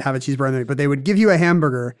they didn't have a cheeseburger on the menu, but they would give you a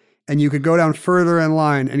hamburger and you could go down further in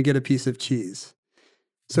line and get a piece of cheese.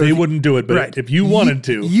 So they wouldn't do it, but if you wanted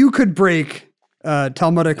to. You could break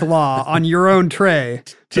Talmudic law on your own tray.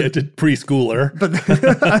 To preschooler.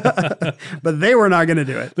 But they were not going to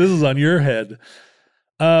do it. This is on your head.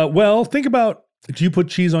 Well, think about, do you put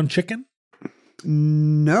cheese on chicken?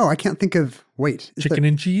 No, I can't think of, chicken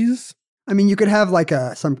and cheese? I mean, you could have like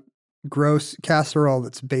some gross casserole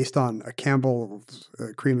that's based on a Campbell's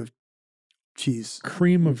cream of cheese.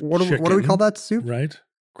 Cream of chicken. What do we call that soup? Right.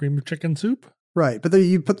 Cream of chicken soup? Right. But then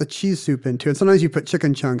you put the cheese soup into it. Sometimes you put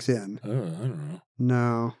chicken chunks in. Oh, I don't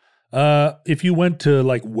know. No. If you went to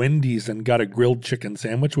like Wendy's and got a grilled chicken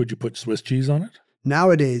sandwich, would you put Swiss cheese on it?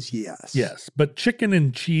 Nowadays, yes. Yes. But chicken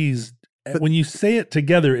and cheese, when you say it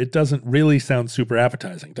together, it doesn't really sound super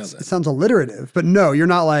appetizing, does it? It sounds alliterative. But no, you're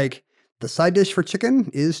not like, the side dish for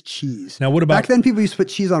chicken is cheese. Now, what about... Back then, people used to put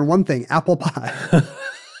cheese on one thing, apple pie.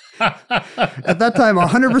 At that time,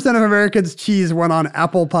 100% of Americans' cheese went on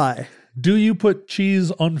apple pie. Do you put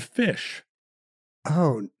cheese on fish?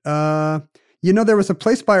 Oh, there was a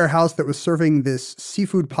place by our house that was serving this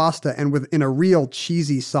seafood pasta and in a real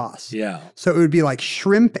cheesy sauce. Yeah. So it would be like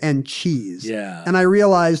shrimp and cheese. Yeah. And I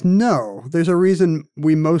realized, no, there's a reason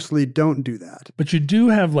we mostly don't do that. But you do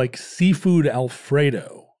have like seafood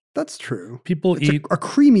Alfredo. That's true. People eat a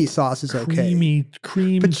creamy sauce is okay.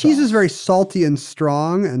 Cream But cheese sauce. is very salty and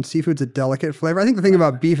strong, and seafood's a delicate flavor. I think the thing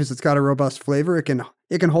about beef is it's got a robust flavor. It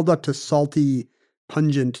can hold up to salty,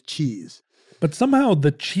 pungent cheese. But somehow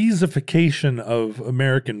the cheesification of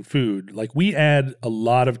American food, like we add a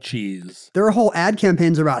lot of cheese. There are whole ad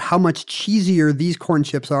campaigns about how much cheesier these corn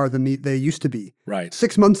chips are than they used to be. Right.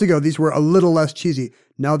 6 months ago, these were a little less cheesy.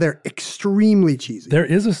 Now they're extremely cheesy. There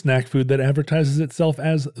is a snack food that advertises itself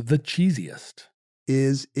as the cheesiest.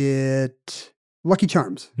 Is it Lucky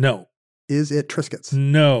Charms? No. Is it Triscuits?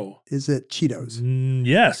 No. Is it Cheetos?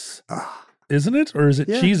 Yes. Isn't it? Or is it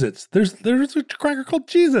Cheez-Its? There's a cracker called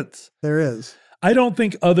Cheez-Its. There is. I don't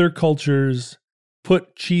think other cultures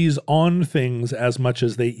put cheese on things as much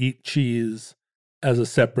as they eat cheese as a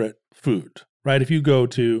separate food, right? If you go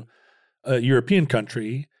to a European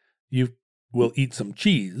country, you will eat some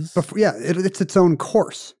cheese. It's its own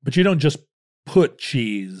course. But you don't just put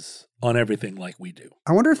cheese on everything like we do.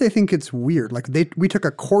 I wonder if they think it's weird. Like we took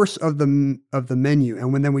a course of the menu,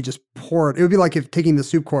 and then we just pour it. It would be like if taking the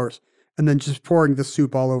soup course and then just pouring the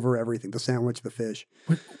soup all over everything, the sandwich, the fish.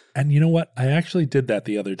 And you know what? I actually did that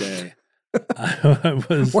the other day.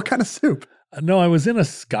 What kind of soup? No, I was in a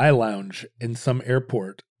sky lounge in some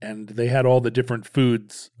airport, and they had all the different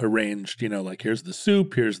foods arranged, like here's the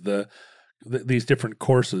soup, here's these different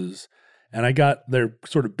courses. And I got their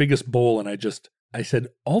sort of biggest bowl, and I said,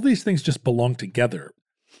 all these things just belong together.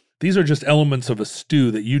 These are just elements of a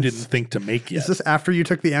stew that you didn't think to make yet. Is this after you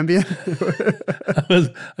took the Ambien?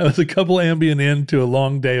 I was a couple Ambien into a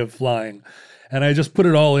long day of flying, and I just put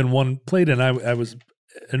it all in one plate, and I was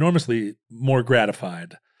enormously more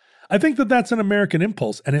gratified. I think that's an American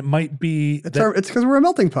impulse, and it might be... It's because we're a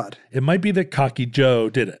melting pot. It might be that Cocky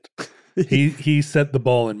Joe did it. He set the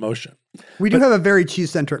ball in motion. We do have a very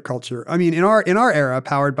cheese-centric culture. I mean, in our era,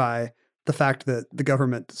 powered by the fact that the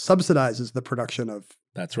government subsidizes the production of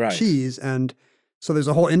That's right. cheese, and so there's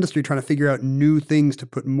a whole industry trying to figure out new things to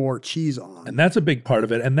put more cheese on. And that's a big part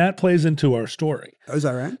of it, and that plays into our story. Oh, is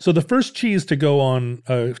that right? So the first cheese to go on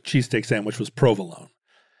a cheesesteak sandwich was provolone.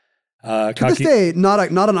 To this day, not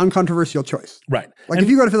an uncontroversial choice. Right. Like And if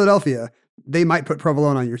you go to Philadelphia, they might put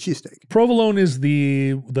provolone on your cheesesteak. provolone is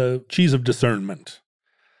the cheese of discernment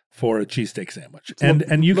for a cheesesteak sandwich.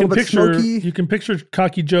 And you little can bit picture smoky. you can picture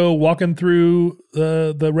Cocky Joe walking through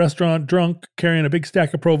the restaurant drunk, carrying a big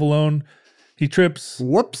stack of provolone. He trips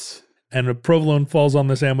Whoops. and a provolone falls on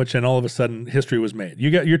the sandwich, and all of a sudden history was made.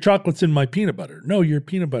 You got your chocolate's in my peanut butter. No, your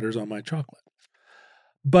peanut butter's on my chocolate.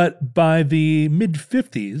 But by the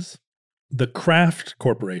mid-50s, the Kraft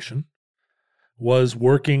Corporation was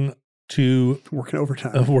working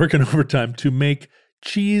overtime to make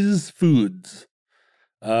cheese foods,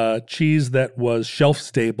 cheese that was shelf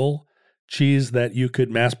stable, cheese that you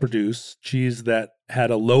could mass produce, cheese that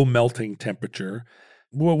had a low melting temperature,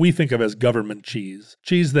 what we think of as government cheese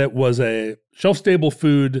that was a shelf stable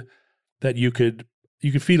food that you could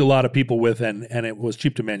feed a lot of people with, and it was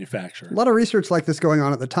cheap to manufacture. A lot of research like this going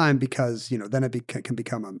on at the time because, then it can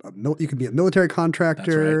become you can be a military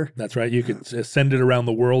contractor. That's right. You could send it around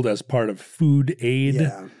the world as part of food aid.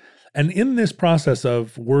 Yeah. And in this process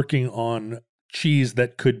of working on cheese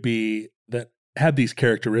that had these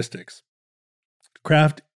characteristics,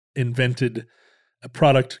 Kraft invented a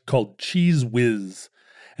product called Cheese Whiz.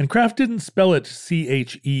 And Kraft didn't spell it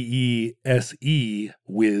Cheese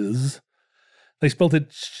Whiz. They spelled it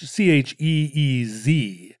Cheez.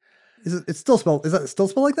 Is that still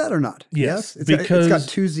spelled like that or not? Yes, It's got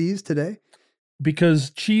two Z's today. Because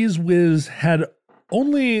Cheese Whiz had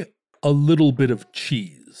only a little bit of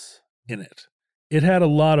cheese in it. It had a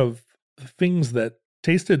lot of things that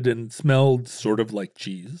tasted and smelled sort of like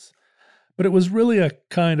cheese, but it was really a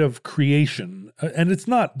kind of creation. And it's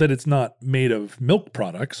not that it's not made of milk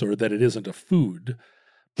products or that it isn't a food,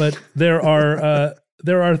 but there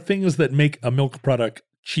are things that make a milk product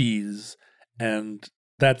cheese, and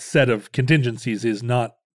that set of contingencies is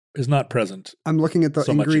not present. I'm looking at the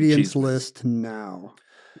so much in ingredients Cheese Whiz. list now.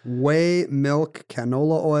 Whey, milk,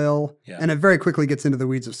 canola oil, Yeah. and it very quickly gets into the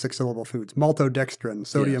weeds of 6-syllable foods. Maltodextrin,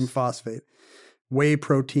 sodium Yes. phosphate, whey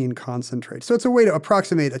protein concentrate. So it's a way to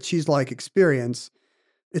approximate a cheese-like experience.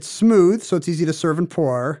 It's smooth, so it's easy to serve and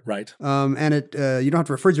pour. Right. And you don't have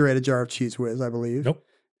to refrigerate a jar of Cheese Whiz, I believe. Nope.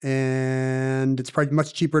 And it's probably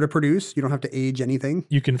much cheaper to produce. You don't have to age anything.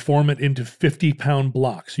 You can form it into 50-pound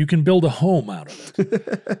blocks. You can build a home out of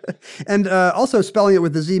it. And also spelling it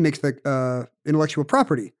with the Z makes the intellectual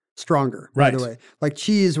property stronger, by Right. the way. Like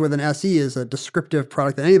cheese with an SE is a descriptive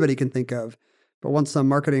product that anybody can think of. But once some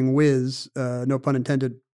marketing whiz, no pun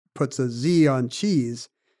intended, puts a Z on cheese,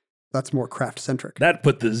 that's more Kraft-centric, That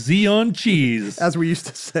put the Z on cheese. as we used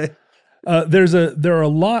to say. There are a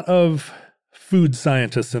lot of food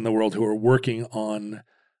scientists in the world who are working on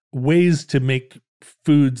ways to make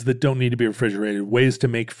foods that don't need to be refrigerated, ways to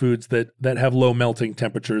make foods that have low melting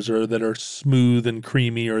temperatures or that are smooth and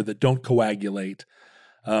creamy or that don't coagulate.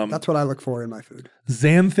 That's what I look for in my food.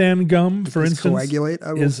 Xanthan gum, for Does instance, coagulate,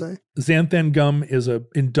 I will say. Xanthan gum is an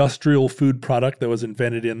industrial food product that was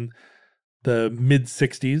invented in the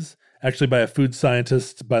mid-60s, actually by a food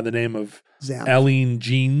scientist by the name of Xanth. Aline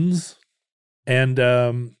Jeans. And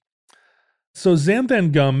so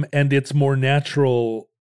xanthan gum and its more natural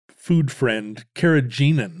food friend,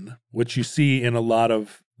 carrageenan, which you see in a lot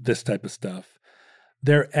of this type of stuff,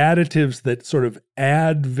 they're additives that sort of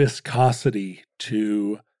add viscosity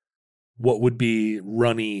to what would be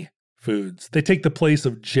runny foods. They take the place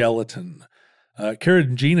of gelatin.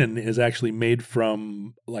 Carrageenan is actually made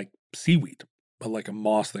from like seaweed, like a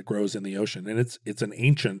moss that grows in the ocean, and it's an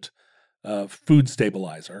ancient food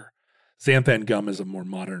stabilizer. Xanthan gum is a more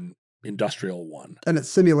modern industrial one. And it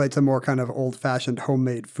simulates a more kind of old-fashioned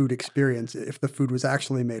homemade food experience. If the food was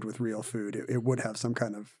actually made with real food, it would have some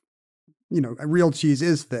kind of, real cheese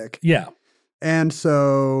is thick. Yeah. And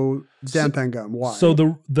so xanthan gum, why? So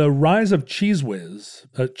the rise of Cheese Whiz,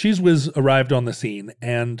 Cheese Whiz arrived on the scene,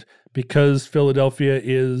 and because Philadelphia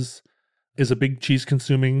is a big cheese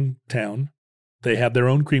consuming town, they have their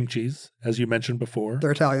own cream cheese, as you mentioned before.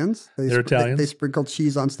 They're Italians. They're Italians. They sprinkle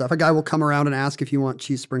cheese on stuff. A guy will come around and ask if you want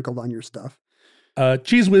cheese sprinkled on your stuff.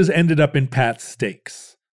 Cheese Whiz ended up in Pat's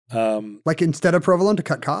Steaks. Like instead of provolone to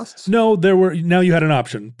cut costs? No, now you had an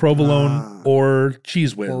option, provolone or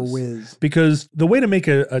Cheese Whiz. Or whiz. Because the way to make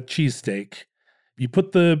a cheesesteak, you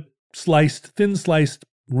put the thin sliced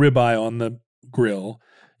ribeye on the grill.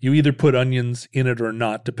 You either put onions in it or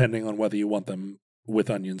not, depending on whether you want them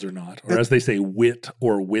with onions or not, or as they say, wit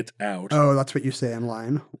or wit out. Oh, that's what you say in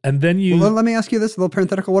line. And then you... Well, let me ask you this, a little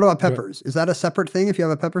parenthetical. What about peppers? Is that a separate thing if you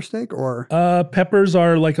have a pepper steak or? Peppers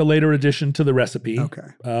are like a later addition to the recipe. Okay.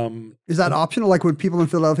 Is that optional? Like, would people in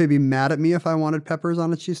Philadelphia be mad at me if I wanted peppers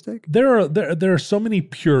on a cheesesteak? There are so many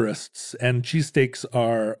purists, and cheesesteaks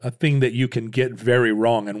are a thing that you can get very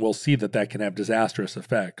wrong, and we'll see that can have disastrous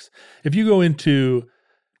effects. If you go into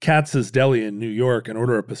Katz's Deli in New York and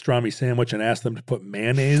order a pastrami sandwich and ask them to put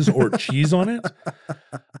mayonnaise or cheese on it,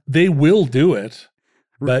 they will do it,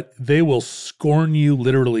 but they will scorn you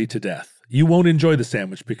literally to death. You won't enjoy the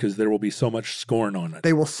sandwich because there will be so much scorn on it.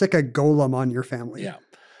 They will sick a golem on your family. Yeah.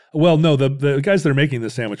 Well, no, the guys that are making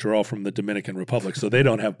this sandwich are all from the Dominican Republic, so they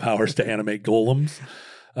don't have powers to animate golems.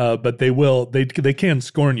 But they will. They can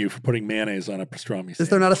scorn you for putting mayonnaise on a pastrami sandwich. Is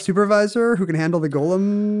there not a supervisor who can handle the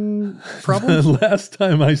golem problem? Last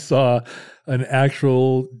time I saw an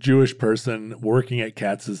actual Jewish person working at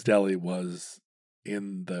Katz's Deli was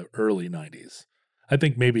in the early 90s. I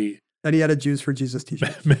think maybe. And he had a Jews for Jesus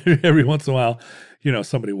t-shirt. Maybe every once in a while,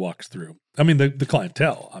 somebody walks through. I mean, the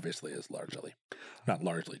clientele obviously is not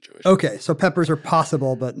largely Jewish. Okay, so peppers are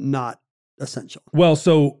possible, but not essential. Well,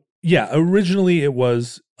 yeah, originally it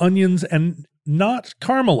was onions and not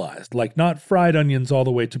caramelized, like not fried onions all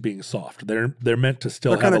the way to being soft. They're meant to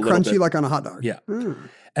still have a little bit. They're kind of crunchy like on a hot dog. Yeah.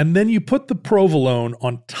 And then you put the provolone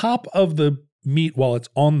on top of the meat while it's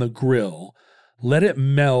on the grill, let it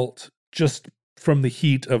melt just from the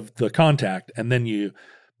heat of the contact, and then you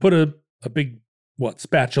put a big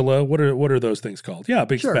spatula? What are those things called? Yeah, a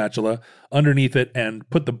big spatula underneath it and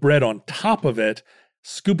put the bread on top of it.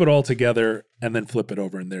 Scoop it all together and then flip it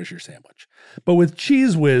over, and there's your sandwich. But with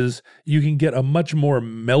Cheese Whiz, you can get a much more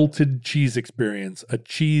melted cheese experience, a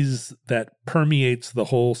cheese that permeates the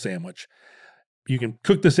whole sandwich. You can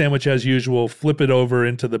cook the sandwich as usual, flip it over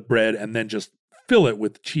into the bread, and then just fill it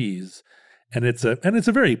with cheese. And it's a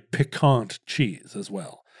very piquant cheese as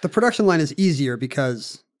well. The production line is easier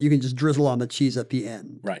because you can just drizzle on the cheese at the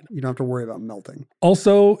end. Right. You don't have to worry about melting.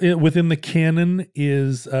 Also, within the canon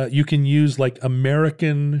is you can use like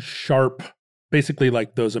American sharp, basically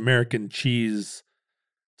like those American cheese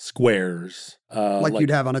squares. Like you'd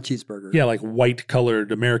have on a cheeseburger. Yeah, like white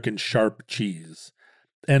colored American sharp cheese.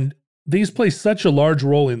 And these play such a large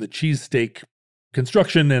role in the cheesesteak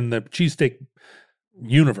construction and the cheesesteak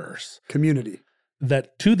universe. Community.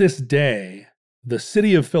 That to this day, the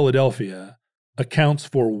city of Philadelphia accounts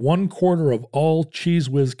for 1/4 of all Cheese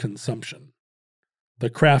Whiz consumption. The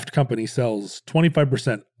Kraft company sells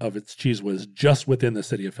 25% of its Cheese Whiz just within the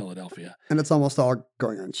city of Philadelphia. And it's almost all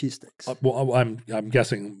going on cheesesteaks. Well, I'm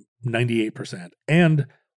guessing 98%. And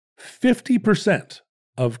 50%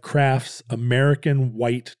 of Kraft's American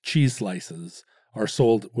white cheese slices are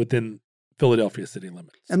sold within Philadelphia city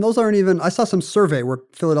limits. And those aren't even, I saw some survey where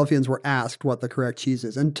Philadelphians were asked what the correct cheese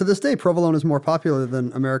is. And to this day, provolone is more popular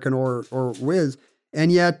than American or Whiz.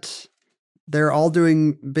 And yet they're all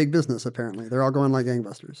doing big business, apparently. They're all going like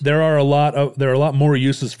gangbusters. There are a lot more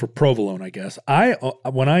uses for provolone, I guess.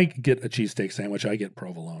 When I get a cheesesteak sandwich, I get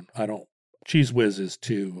provolone. Cheese Whiz is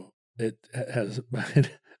too, it has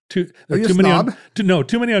too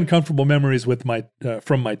many uncomfortable memories with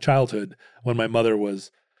from my childhood when my mother was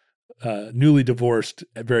newly divorced,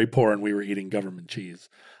 very poor, and we were eating government cheese.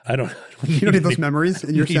 You don't need those memories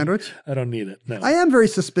in your sandwich? I don't need it, no. I am very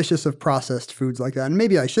suspicious of processed foods like that, and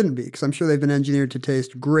maybe I shouldn't be, because I'm sure they've been engineered to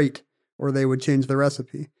taste great, or they would change the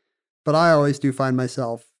recipe. But I always do find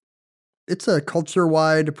myself, it's a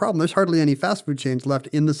culture-wide problem. There's hardly any fast food chains left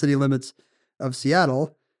in the city limits of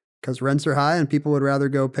Seattle, because rents are high, and people would rather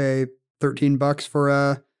go pay $13 for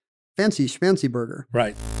a fancy schmancy burger.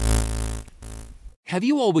 Right. Have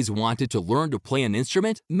you always wanted to learn to play an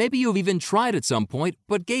instrument? Maybe you've even tried at some point,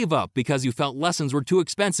 but gave up because you felt lessons were too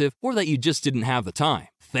expensive or that you just didn't have the time.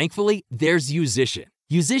 Thankfully, there's Musician.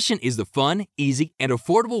 Musician is the fun, easy, and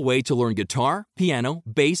affordable way to learn guitar, piano,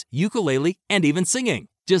 bass, ukulele, and even singing.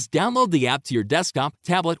 Just download the app to your desktop,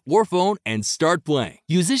 tablet, or phone and start playing.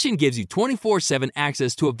 Musician gives you 24/7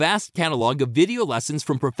 access to a vast catalog of video lessons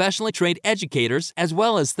from professionally trained educators, as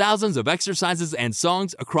well as thousands of exercises and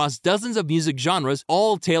songs across dozens of music genres,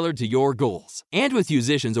 all tailored to your goals. And with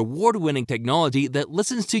Musician's award-winning technology that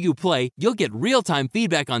listens to you play, you'll get real-time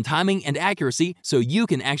feedback on timing and accuracy so you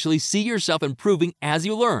can actually see yourself improving as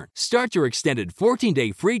you learn. Start your extended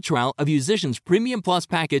 14-day free trial of Musician's Premium Plus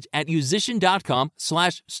package at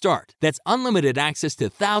musician.com/start. That's unlimited access to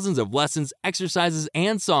thousands of lessons, exercises,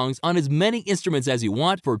 and songs on as many instruments as you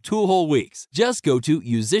want for 2 whole weeks. Just go to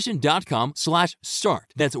musician.com/start.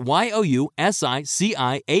 That's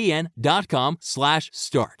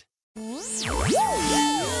YOUSICIAN.com/start.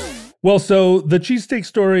 Well, so the cheesesteak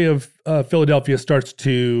story of Philadelphia starts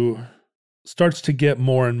to get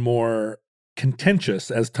more and more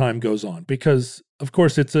contentious as time goes on, because of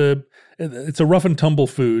course it's a rough and tumble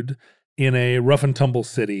food in a rough and tumble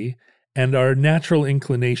city, and our natural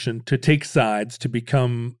inclination to take sides, to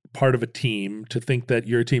become part of a team, to think that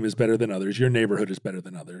your team is better than others, your neighborhood is better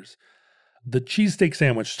than others. The cheesesteak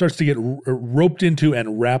sandwich starts to get roped into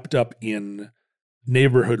and wrapped up in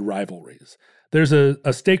neighborhood rivalries. There's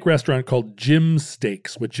a steak restaurant called Jim's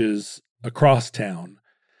Steaks, which is across town.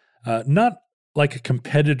 Not like a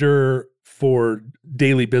competitor for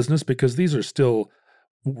daily business, because these are still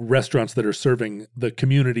restaurants that are serving the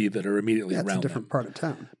community that are immediately around them. It's a different part of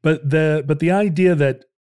town. But the idea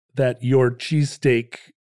that your cheesesteak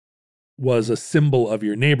was a symbol of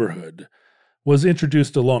your neighborhood was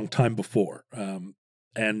introduced a long time before.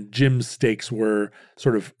 And Jim's Steaks were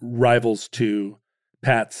sort of rivals to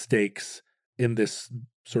Pat's Steaks in this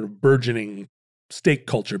sort of burgeoning steak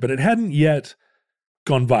culture, but it hadn't yet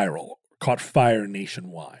gone viral, caught fire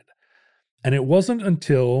nationwide. And it wasn't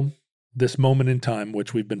until this moment in time,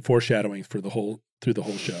 which we've been foreshadowing through the whole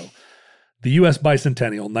show, the U.S.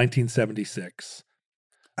 Bicentennial, 1976.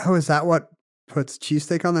 Oh, is that what puts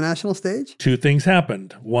cheesesteak on the national stage? Two things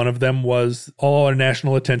happened. One of them was all our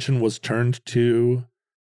national attention was turned to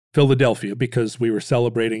Philadelphia because we were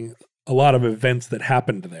celebrating a lot of events that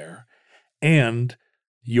happened there, and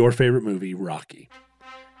your favorite movie, Rocky.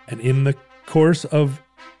 And in the course of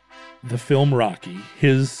the film Rocky,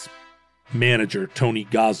 his manager, Tony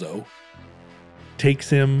Gazzo, takes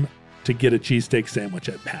him to get a cheesesteak sandwich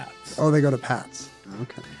at Pat's. Oh, they go to Pat's.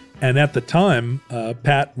 Okay. And at the time,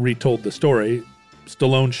 Pat retold the story.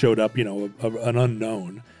 Stallone showed up, an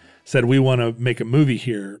unknown, said, "We want to make a movie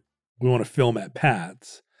here. We want to film at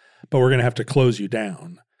Pat's, but we're going to have to close you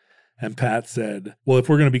down." And Pat said, "Well, if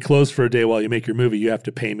we're going to be closed for a day while you make your movie, you have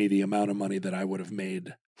to pay me the amount of money that I would have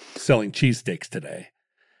made selling cheesesteaks today."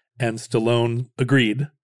 And Stallone agreed,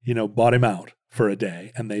 bought him out for a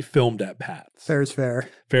day, and they filmed at Pat's. Fair is fair.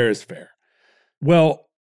 Fair is fair. Well,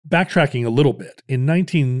 backtracking a little bit, in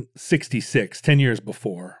 1966, 10 years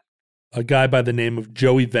before, a guy by the name of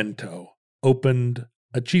Joey Vento opened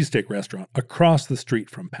a cheesesteak restaurant across the street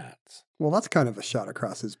from Pat's. Well, that's kind of a shot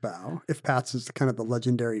across his bow, if Pat's is kind of the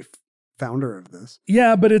legendary founder of this.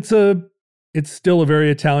 Yeah, but it's still a very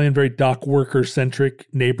Italian, very dock worker-centric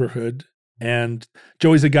neighborhood. And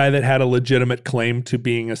Joey's a guy that had a legitimate claim to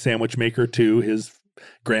being a sandwich maker, too. His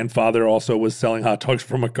grandfather also was selling hot dogs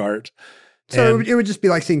from a cart. So it would just be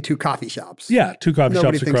like seeing two coffee shops. Yeah, two coffee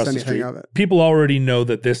Nobody shops across the thinks street. anything of it. People already know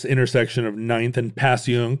that this intersection of 9th and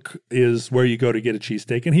Passyunk is where you go to get a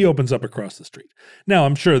cheesesteak, and he opens up across the street. Now,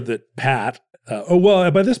 I'm sure that Pat,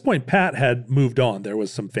 by this point, Pat had moved on. There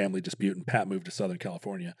was some family dispute, and Pat moved to Southern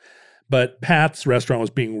California. But Pat's restaurant was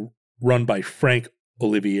being run by Frank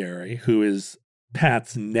Olivieri, who is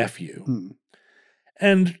Pat's nephew.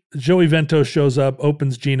 And Joey Vento shows up,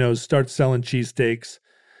 opens Gino's, starts selling cheesesteaks.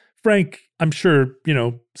 Frank, I'm sure,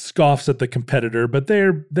 scoffs at the competitor, but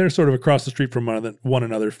they're sort of across the street from one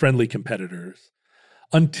another, friendly competitors,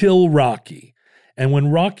 until Rocky. And when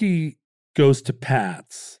Rocky goes to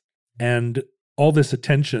Pat's, and all this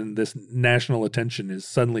attention, this national attention, is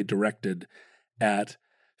suddenly directed at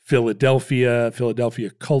Philadelphia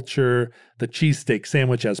culture, the cheesesteak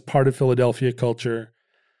sandwich as part of Philadelphia culture,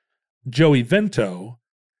 Joey Vento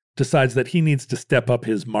decides that he needs to step up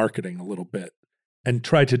his marketing a little bit and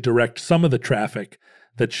try to direct some of the traffic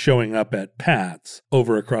that's showing up at Pat's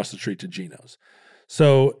over across the street to Gino's.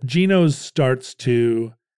 So Gino's starts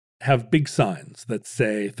to have big signs that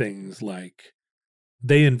say things like,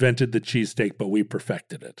 "They invented the cheesesteak, but we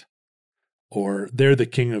perfected it." Or, "They're the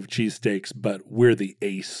king of cheesesteaks, but we're the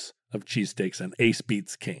ace of cheesesteaks, and ace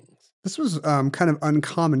beats kings." This was kind of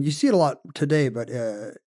uncommon. You see it a lot today, but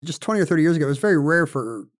just 20 or 30 years ago, it was very rare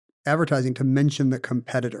for advertising to mention the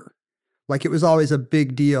competitor. Like, it was always a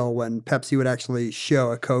big deal when Pepsi would actually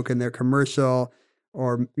show a Coke in their commercial,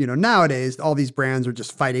 or, nowadays, all these brands are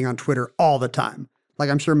just fighting on Twitter all the time. Like,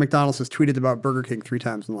 I'm sure McDonald's has tweeted about Burger King 3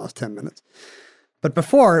 times in the last 10 minutes. But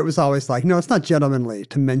before, it was always like, no, it's not gentlemanly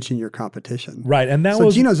to mention your competition. Right, and so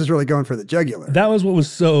Gino's is really going for the jugular. That was what was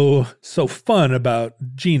so fun about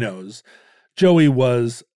Gino's. Joey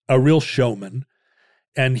was a real showman,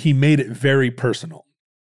 and he made it very personal.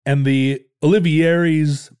 And the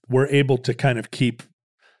Olivieris were able to kind of keep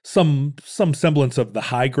some semblance of the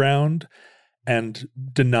high ground and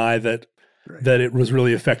deny that it was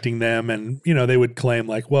really affecting them. And, they would claim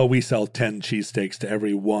like, well, we sell 10 cheesesteaks to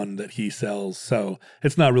every one that he sells, so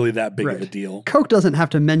it's not really that big of a deal. Coke doesn't have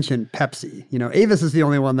to mention Pepsi. Avis is the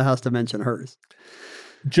only one that has to mention hers.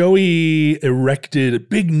 Joey erected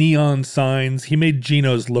big neon signs. He made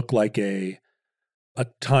Geno's look like a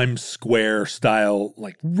Times Square style,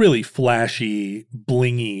 like really flashy,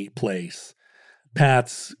 blingy place.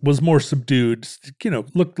 Pat's was more subdued,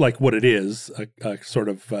 looked like what it is, a sort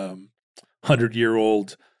of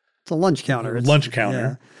 100-year-old. It's a lunch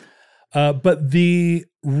counter. But the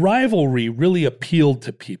rivalry really appealed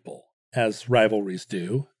to people, as rivalries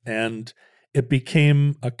do, and it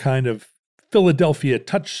became a kind of Philadelphia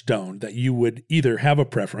touchstone that you would either have a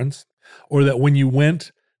preference or that when you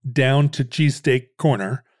went down to Cheesesteak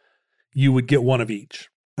Corner, you would get one of each.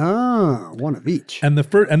 Oh, one of each. And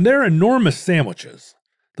they're enormous sandwiches.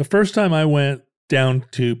 The first time I went down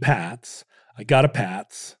to Pat's, I got a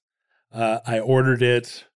Pat's. I ordered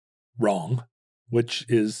it wrong, which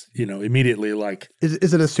is, immediately like...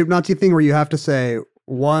 Is it a soup Nazi thing where you have to say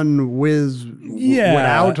one whiz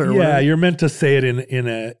without? Or whatever? You're meant to say it in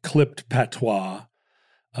a clipped patois.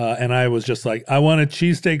 And I was just like, I want a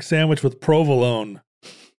cheesesteak sandwich with provolone.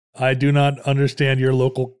 I do not understand your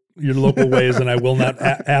local ways, and I will not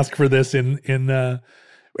ask for this in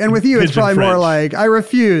and with you, it's probably French. More like, I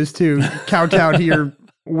refuse to kowtow to your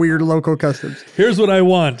weird local customs. Here's what I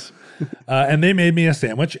want. And they made me a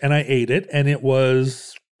sandwich, and I ate it, and it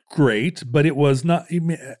was great, but it was not...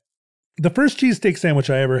 The first cheesesteak sandwich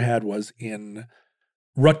I ever had was in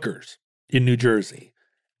Rutgers in New Jersey,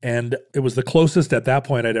 and it was the closest at that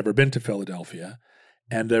point I'd ever been to Philadelphia,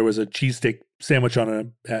 and there was a cheesesteak sandwich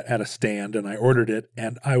at a stand, and I ordered it,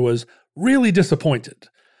 and I was really disappointed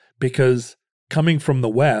because coming from the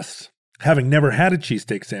West, having never had a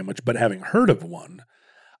cheesesteak sandwich, but having heard of one,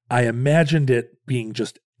 I imagined it being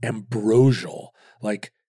just ambrosial,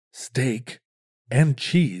 like steak and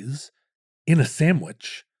cheese in a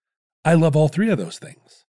sandwich. I love all three of those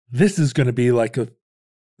things. This is going to be a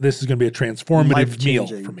transformative meal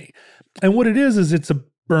for me. And what it is it's a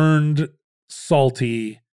burned,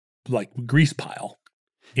 salty, like grease pile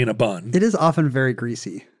in a bun. It is often very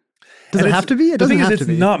greasy. Does it have to be? It doesn't have to be. The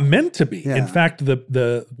thing is, it's not meant to be. Yeah. In fact,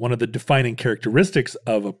 the one of the defining characteristics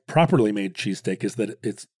of a properly made cheesesteak is that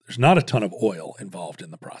there's not a ton of oil involved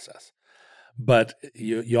in the process. But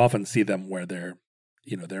you often see them where they're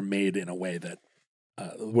made in a way that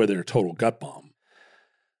where they're a total gut bomb.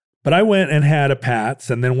 But I went and had a Pat's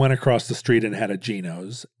and then went across the street and had a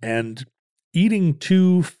Geno's, and eating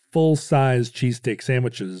 2 full-size cheesesteak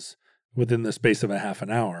sandwiches within the space of a half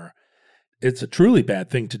an hour, it's a truly bad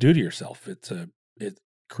thing to do to yourself. It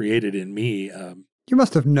created in me. You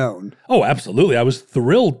must have known. Oh, absolutely. I was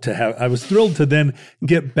thrilled to then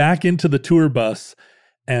get back into the tour bus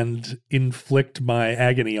and inflict my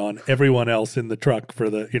agony on everyone else in the truck or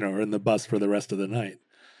in the bus for the rest of the night.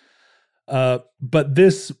 But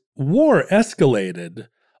this war escalated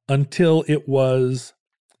until it was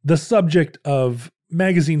the subject of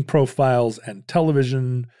magazine profiles and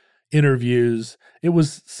television interviews. It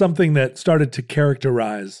was something that started to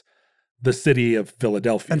characterize the city of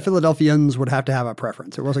Philadelphia. And Philadelphians would have to have a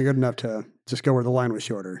preference. It wasn't good enough to just go where the line was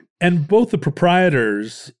shorter. And both the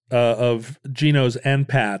proprietors of Geno's and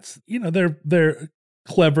Pat's, they're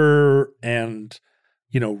clever and,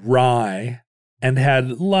 wry, and had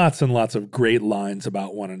lots and lots of great lines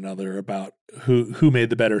about one another, about who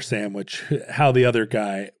made the better sandwich, how the other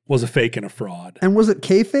guy was a fake and a fraud. And was it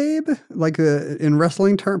kayfabe, like in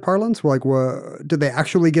wrestling parlance? Like, did they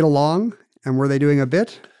actually get along, and were they doing a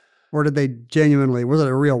bit? Or did they genuinely, was it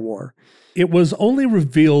a real war? It was only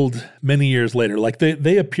revealed many years later. Like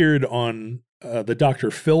they appeared on the Dr.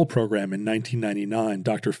 Phil program in 1999.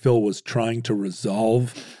 Dr. Phil was trying to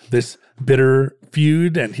resolve this bitter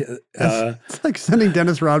feud. And it's like sending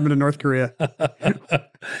Dennis Rodman to North Korea.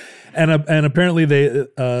 and apparently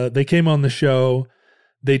they came on the show.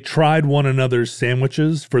 They tried one another's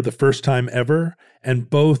sandwiches for the first time ever, and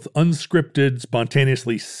both unscripted,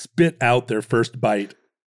 spontaneously spit out their first bite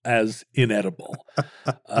as inedible.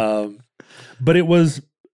 But it was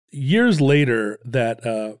years later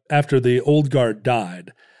that after the old guard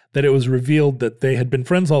died, that it was revealed that they had been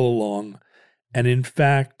friends all along. And in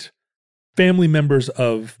fact, family members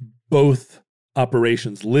of both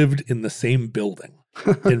operations lived in the same building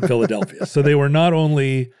in Philadelphia. So they were not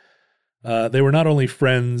only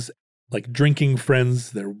friends, like drinking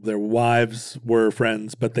friends, their wives were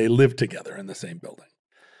friends, but they lived together in the same building.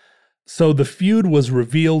 So the feud was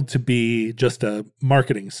revealed to be just a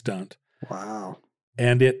marketing stunt. Wow.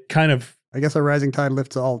 And it kind of... I guess a rising tide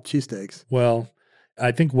lifts all cheesesteaks. Well,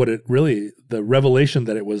 I think the revelation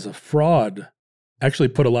that it was a fraud actually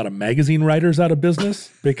put a lot of magazine writers out of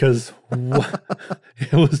business, because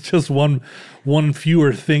it was just one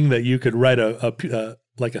fewer thing that you could write a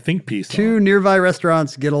like a think piece. Two on. nearby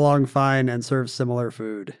restaurants get along fine and serve similar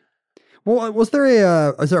food. Well, is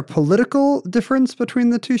there a political difference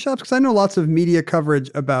between the two shops? Because I know lots of media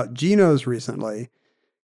coverage about Geno's recently,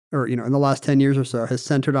 or in the last 10 years or so, has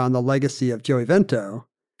centered on the legacy of Joey Vento.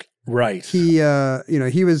 Right. He,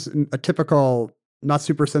 he was a typical not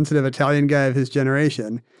super sensitive Italian guy of his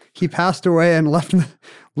generation. He passed away and left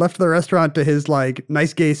the restaurant to his like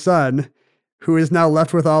nice gay son, who is now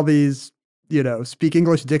left with all these, speak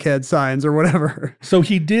English dickhead signs or whatever. So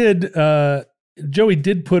he did. Joey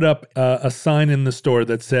did put up a sign in the store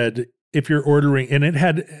that said, if you're ordering, and it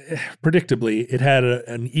had, predictably, it had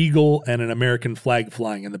an eagle and an American flag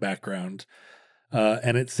flying in the background.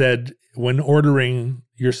 And it said, when ordering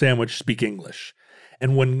your sandwich, speak English.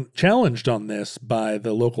 And when challenged on this by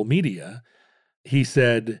the local media, he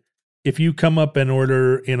said, if you come up and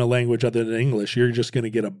order in a language other than English, you're just going to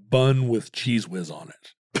get a bun with Cheese Whiz on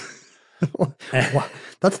it. Wow.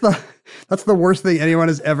 That's the worst thing anyone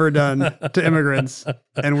has ever done to immigrants,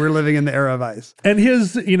 and we're living in the era of ICE. And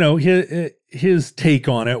his take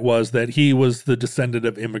on it was that he was the descendant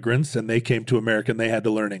of immigrants, and they came to America and they had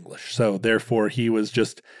to learn English. So therefore, he was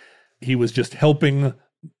just helping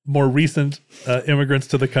more recent immigrants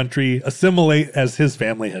to the country assimilate as his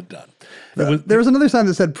family had done. There was another sign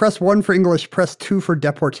that said, "Press 1 for English, press 2 for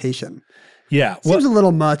deportation." Yeah. Seems a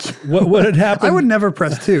little much. What had happened? I would never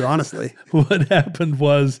press 2, honestly. What happened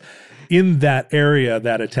was, in that area,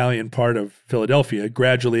 that Italian part of Philadelphia,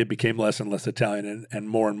 gradually it became less and less Italian and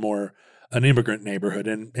more an immigrant neighborhood,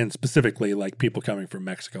 and specifically like people coming from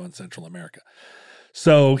Mexico and Central America.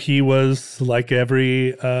 So he was like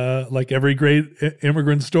every great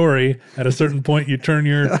immigrant story. At a certain point, you turn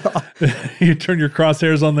your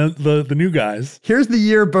crosshairs on the new guys. Here's the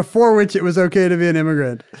year before which it was okay to be an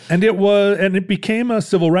immigrant, and it became a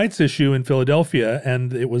civil rights issue in Philadelphia,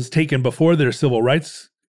 and it was taken before their civil rights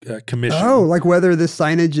commission. Oh, like whether this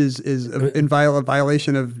signage is in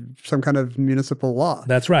violation of some kind of municipal law.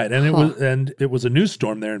 That's right, and it was a news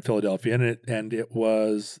storm there in Philadelphia, and it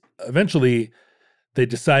was eventually. They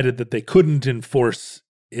decided that they couldn't enforce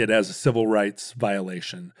it as a civil rights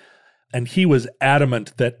violation. And he was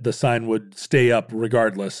adamant that the sign would stay up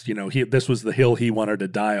regardless. This was the hill he wanted to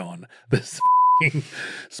die on, this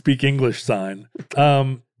speak English sign.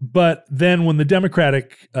 But then when the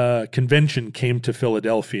Democratic convention came to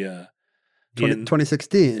Philadelphia in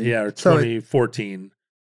 2016. Yeah, or 2014.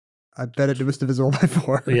 I bet it was divisible by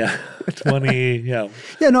 4. Yeah, 20, yeah.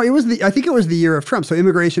 Yeah, no, I think it was the year of Trump. So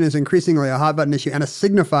immigration is increasingly a hot button issue and a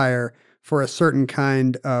signifier for a certain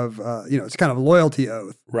kind of, it's kind of loyalty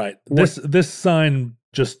oath. Right. This sign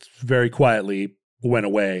just very quietly went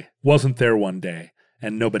away, wasn't there one day,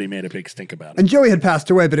 and nobody made a big stink about it. And Joey had passed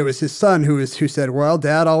away, but it was his son who said, well,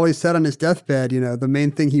 Dad always said on his deathbed, the main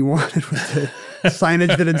thing he wanted was the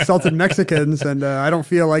signage that insulted Mexicans, and I don't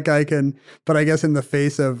feel like I can, but I guess in the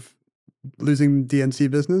face of losing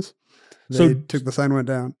DNC business, they took the sign went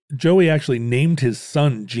down. Joey actually named his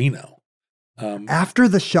son Gino. After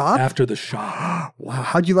the shop? After the shop. Wow.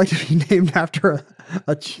 How'd you like to be named after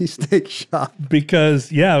a cheesesteak shop?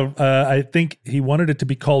 Because, I think he wanted it to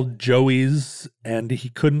be called Joey's, and he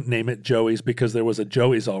couldn't name it Joey's because there was a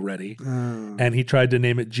Joey's already. Oh. And he tried to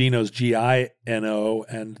name it Gino's, Gino,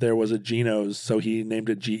 and there was a Gino's, so he named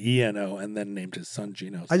it Geno and then named his son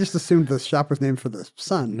Gino's. I just assumed the shop was named for the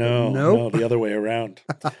son. No, the other way around.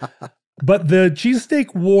 But the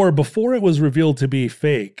cheesesteak war, before it was revealed to be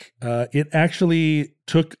fake, it actually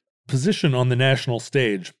took position on the national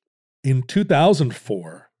stage. In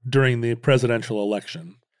 2004, during the presidential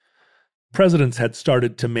election, presidents had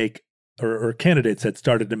started to make, or candidates had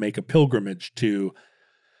started to make a pilgrimage to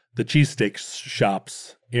the cheesesteak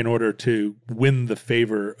shops in order to win the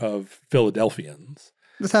favor of Philadelphians.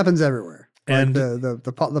 This happens everywhere. And like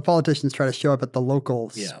the politicians try to show up at the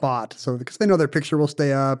local spot, so because they know their picture will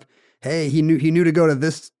stay up. Hey, he knew to go to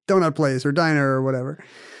this donut place or diner or whatever.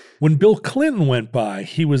 When Bill Clinton went by,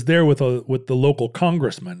 he was there with the local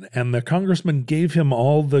congressman, and the congressman gave him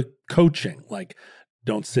all the coaching, like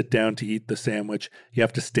don't sit down to eat the sandwich. You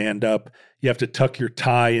have to stand up. You have to tuck your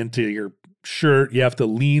tie into your shirt. You have to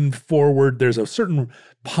lean forward. There's a certain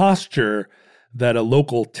posture that a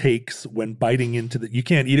local takes when biting into you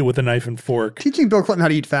can't eat it with a knife and fork. Teaching Bill Clinton how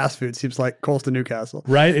to eat fast food seems like Coles to Newcastle.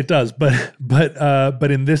 Right, it does.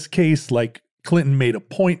 But in this case, like Clinton made a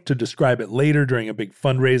point to describe it later during a big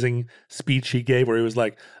fundraising speech he gave where he was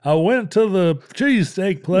like, I went to the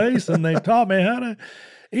cheesesteak place and they taught me how to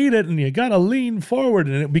eat it and you got to lean forward.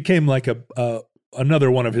 And it became like another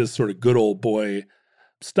one of his sort of good old boy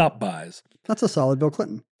stop-bys. That's a solid Bill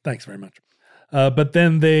Clinton. Thanks very much. But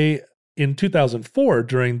then in 2004,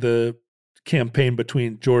 during the campaign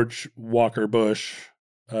between George Walker Bush,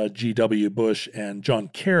 G.W. Bush, and John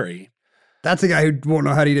Kerry. That's a guy who won't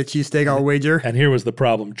know how to eat a cheesesteak, I'll wager. And here was the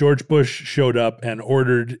problem. George Bush showed up and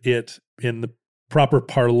ordered it in the proper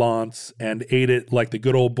parlance and ate it like the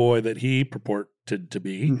good old boy that he purported to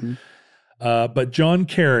be. Mm-hmm. But John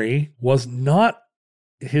Kerry was not,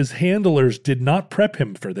 his handlers did not prep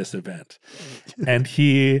him for this event. And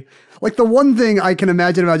he... Like the one thing I can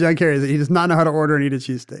imagine about John Kerry is that he does not know how to order and eat a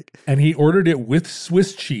cheesesteak. And he ordered it with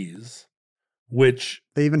Swiss cheese, which...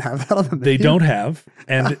 They even have that on the menu? They don't have.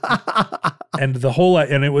 And and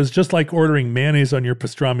it was just like ordering mayonnaise on your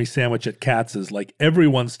pastrami sandwich at Katz's. Like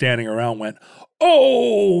everyone standing around went,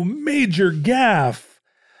 "Oh, major gaffe."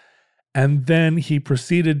 And then he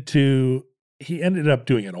proceeded to... He ended up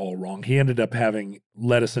doing it all wrong. He ended up having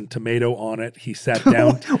lettuce and tomato on it. He sat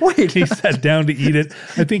down. Wait. He sat down to eat it.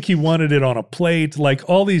 I think he wanted it on a plate. Like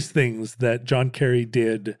all these things that John Kerry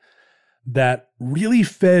did that really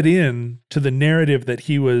fed in to the narrative that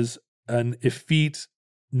he was an effete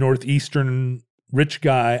Northeastern rich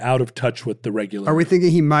guy out of touch with the regular. Are we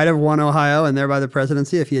thinking he might have won Ohio and thereby the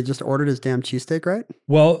presidency if he had just ordered his damn cheesesteak right?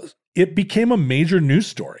 Well, it became a major news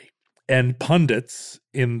story. And pundits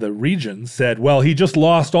in the region said, well, he just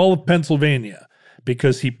lost all of Pennsylvania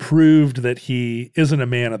because he proved that he isn't a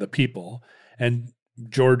man of the people. And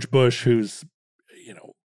George Bush, who's,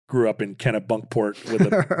 grew up in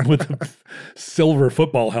Kennebunkport with a silver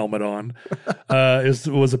football helmet on,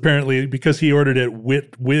 was apparently, because he ordered it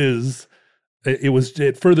whiz,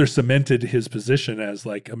 it further cemented his position as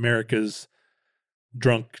like America's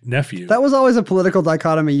drunk nephew. That was always a political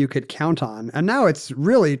dichotomy you could count on. And now it's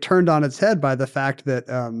really turned on its head by the fact that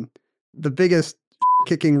the biggest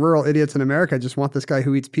kicking rural idiots in America just want this guy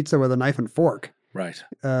who eats pizza with a knife and fork. Right.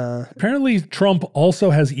 Apparently Trump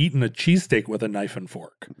also has eaten a cheesesteak with a knife and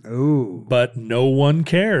fork. Ooh. But no one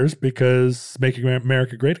cares because making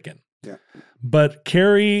America great again. Yeah. But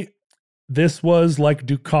Kerry, this was like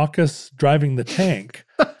Dukakis driving the tank.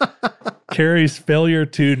 Kerry's failure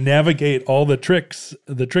to navigate all the tricks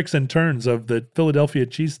and turns of the Philadelphia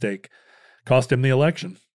cheesesteak cost him the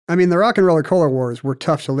election. I mean, the rock and roller cola wars were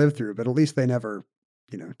tough to live through, but at least they never,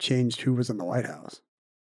 changed who was in the White House.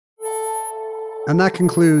 And that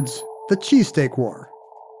concludes the Cheesesteak War.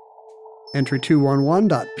 Entry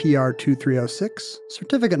 211.PR2306,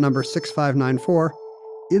 certificate number 6594,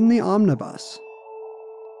 in the omnibus.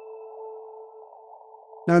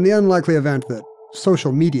 Now, in the unlikely event that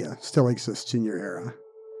social media still exists in your era,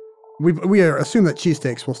 we assume that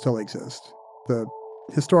cheesesteaks will still exist. The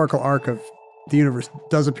historical arc of the universe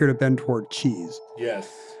does appear to bend toward cheese. Yes.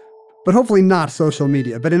 But hopefully not social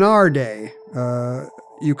media. But in our day,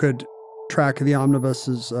 you could track the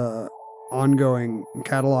omnibus's ongoing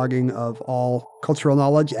cataloging of all cultural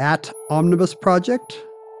knowledge at Omnibus Project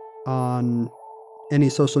on any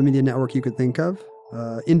social media network you could think of.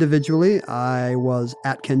 Individually, I was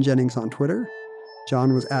at Ken Jennings on Twitter.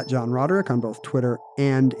 John was at John Roderick on both Twitter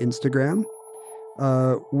and Instagram.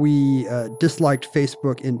 We disliked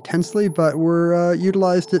Facebook intensely, but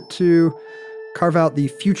utilized it to carve out the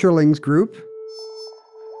Futurelings group,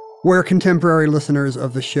 where contemporary listeners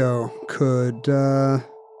of the show could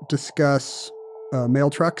discuss mail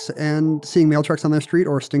trucks and seeing mail trucks on their street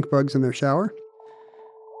or stink bugs in their shower.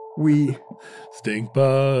 Stink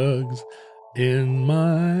bugs in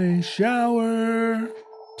my shower.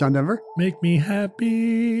 John Denver? Make me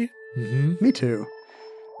happy. Mm-hmm. Me too.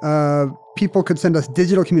 People could send us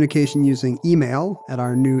digital communication using email at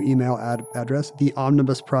our new email address,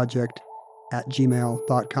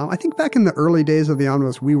 theomnibusproject@gmail.com. I think back in the early days of the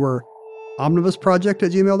Omnibus, we were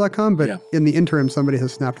omnibusproject@gmail.com, but in the interim, somebody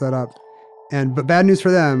has snapped that up. But bad news for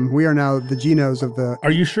them, we are now the Genos of the... Are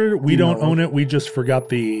you sure we don't own it? We just forgot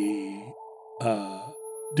the...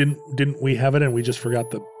 Didn't we have it and we just forgot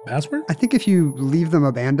the password? I think if you leave them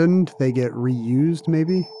abandoned, they get reused,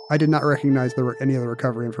 maybe. I did not recognize any of the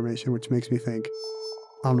recovery information, which makes me think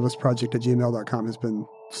omnibusproject@gmail.com has been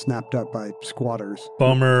snapped up by squatters.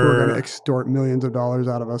 Bummer. Who are going to extort millions of dollars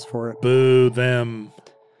out of us for it. Boo them.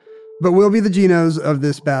 But we'll be the Genos of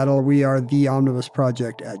this battle. We are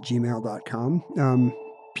theomnibusproject@gmail.com.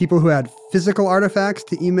 People who had physical artifacts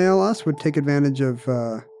to email us would take advantage of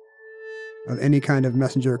any kind of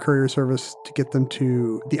messenger or courier service to get them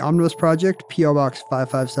to the Omnibus Project, P.O. Box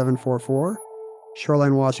 55744,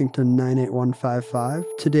 Shoreline, Washington 98155.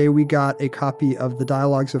 Today we got a copy of the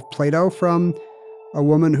Dialogues of Plato from a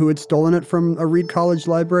woman who had stolen it from a Reed College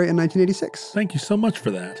library in 1986. Thank you so much for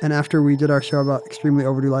that. And after we did our show about extremely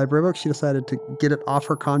overdue library books, she decided to get it off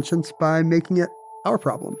her conscience by making it our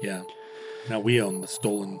problem. Yeah. Now we own the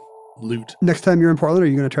stolen loot. Next time you're in Portland, are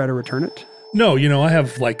you going to try to return it? No, I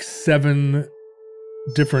have like 7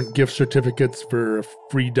 different gift certificates for a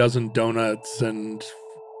free dozen donuts and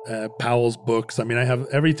Powell's books. I mean, I have,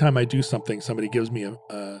 every time I do something, somebody gives me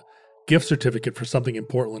a gift certificate for something in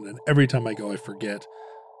Portland, and every time I go, I forget.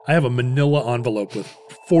 I have a manila envelope with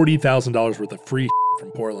 $40,000 worth of free from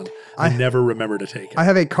Portland. I never remember to take it. I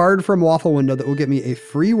have a card from Waffle Window that will get me a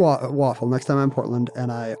free waffle next time I'm in Portland,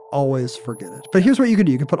 and I always forget it. But here's what you could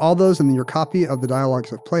do. You could put all those in your copy of the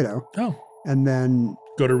Dialogues of Plato. Oh. And then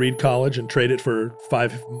go to Reed College and trade it for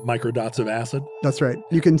 5 microdots of acid. That's right.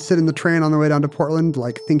 You can sit in the train on the way down to Portland,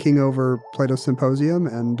 like thinking over Plato's Symposium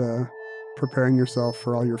and preparing yourself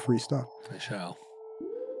for all your free stuff. I shall.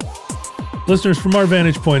 Listeners, from our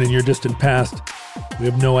vantage point in your distant past, we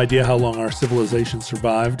have no idea how long our civilization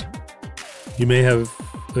survived. You may have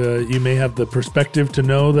the perspective to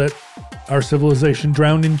know that our civilization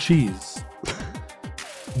drowned in cheese.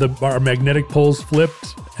 Our magnetic poles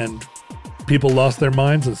flipped and people lost their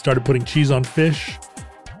minds and started putting cheese on fish.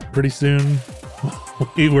 Pretty soon,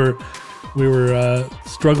 we were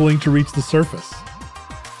struggling to reach the surface.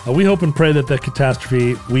 We hope and pray that the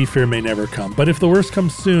catastrophe we fear may never come. But if the worst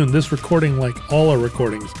comes soon, this recording, like all our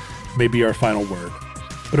recordings, may be our final word.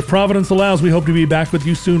 But if Providence allows, we hope to be back with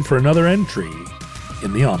you soon for another entry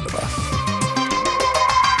in the Omnibus.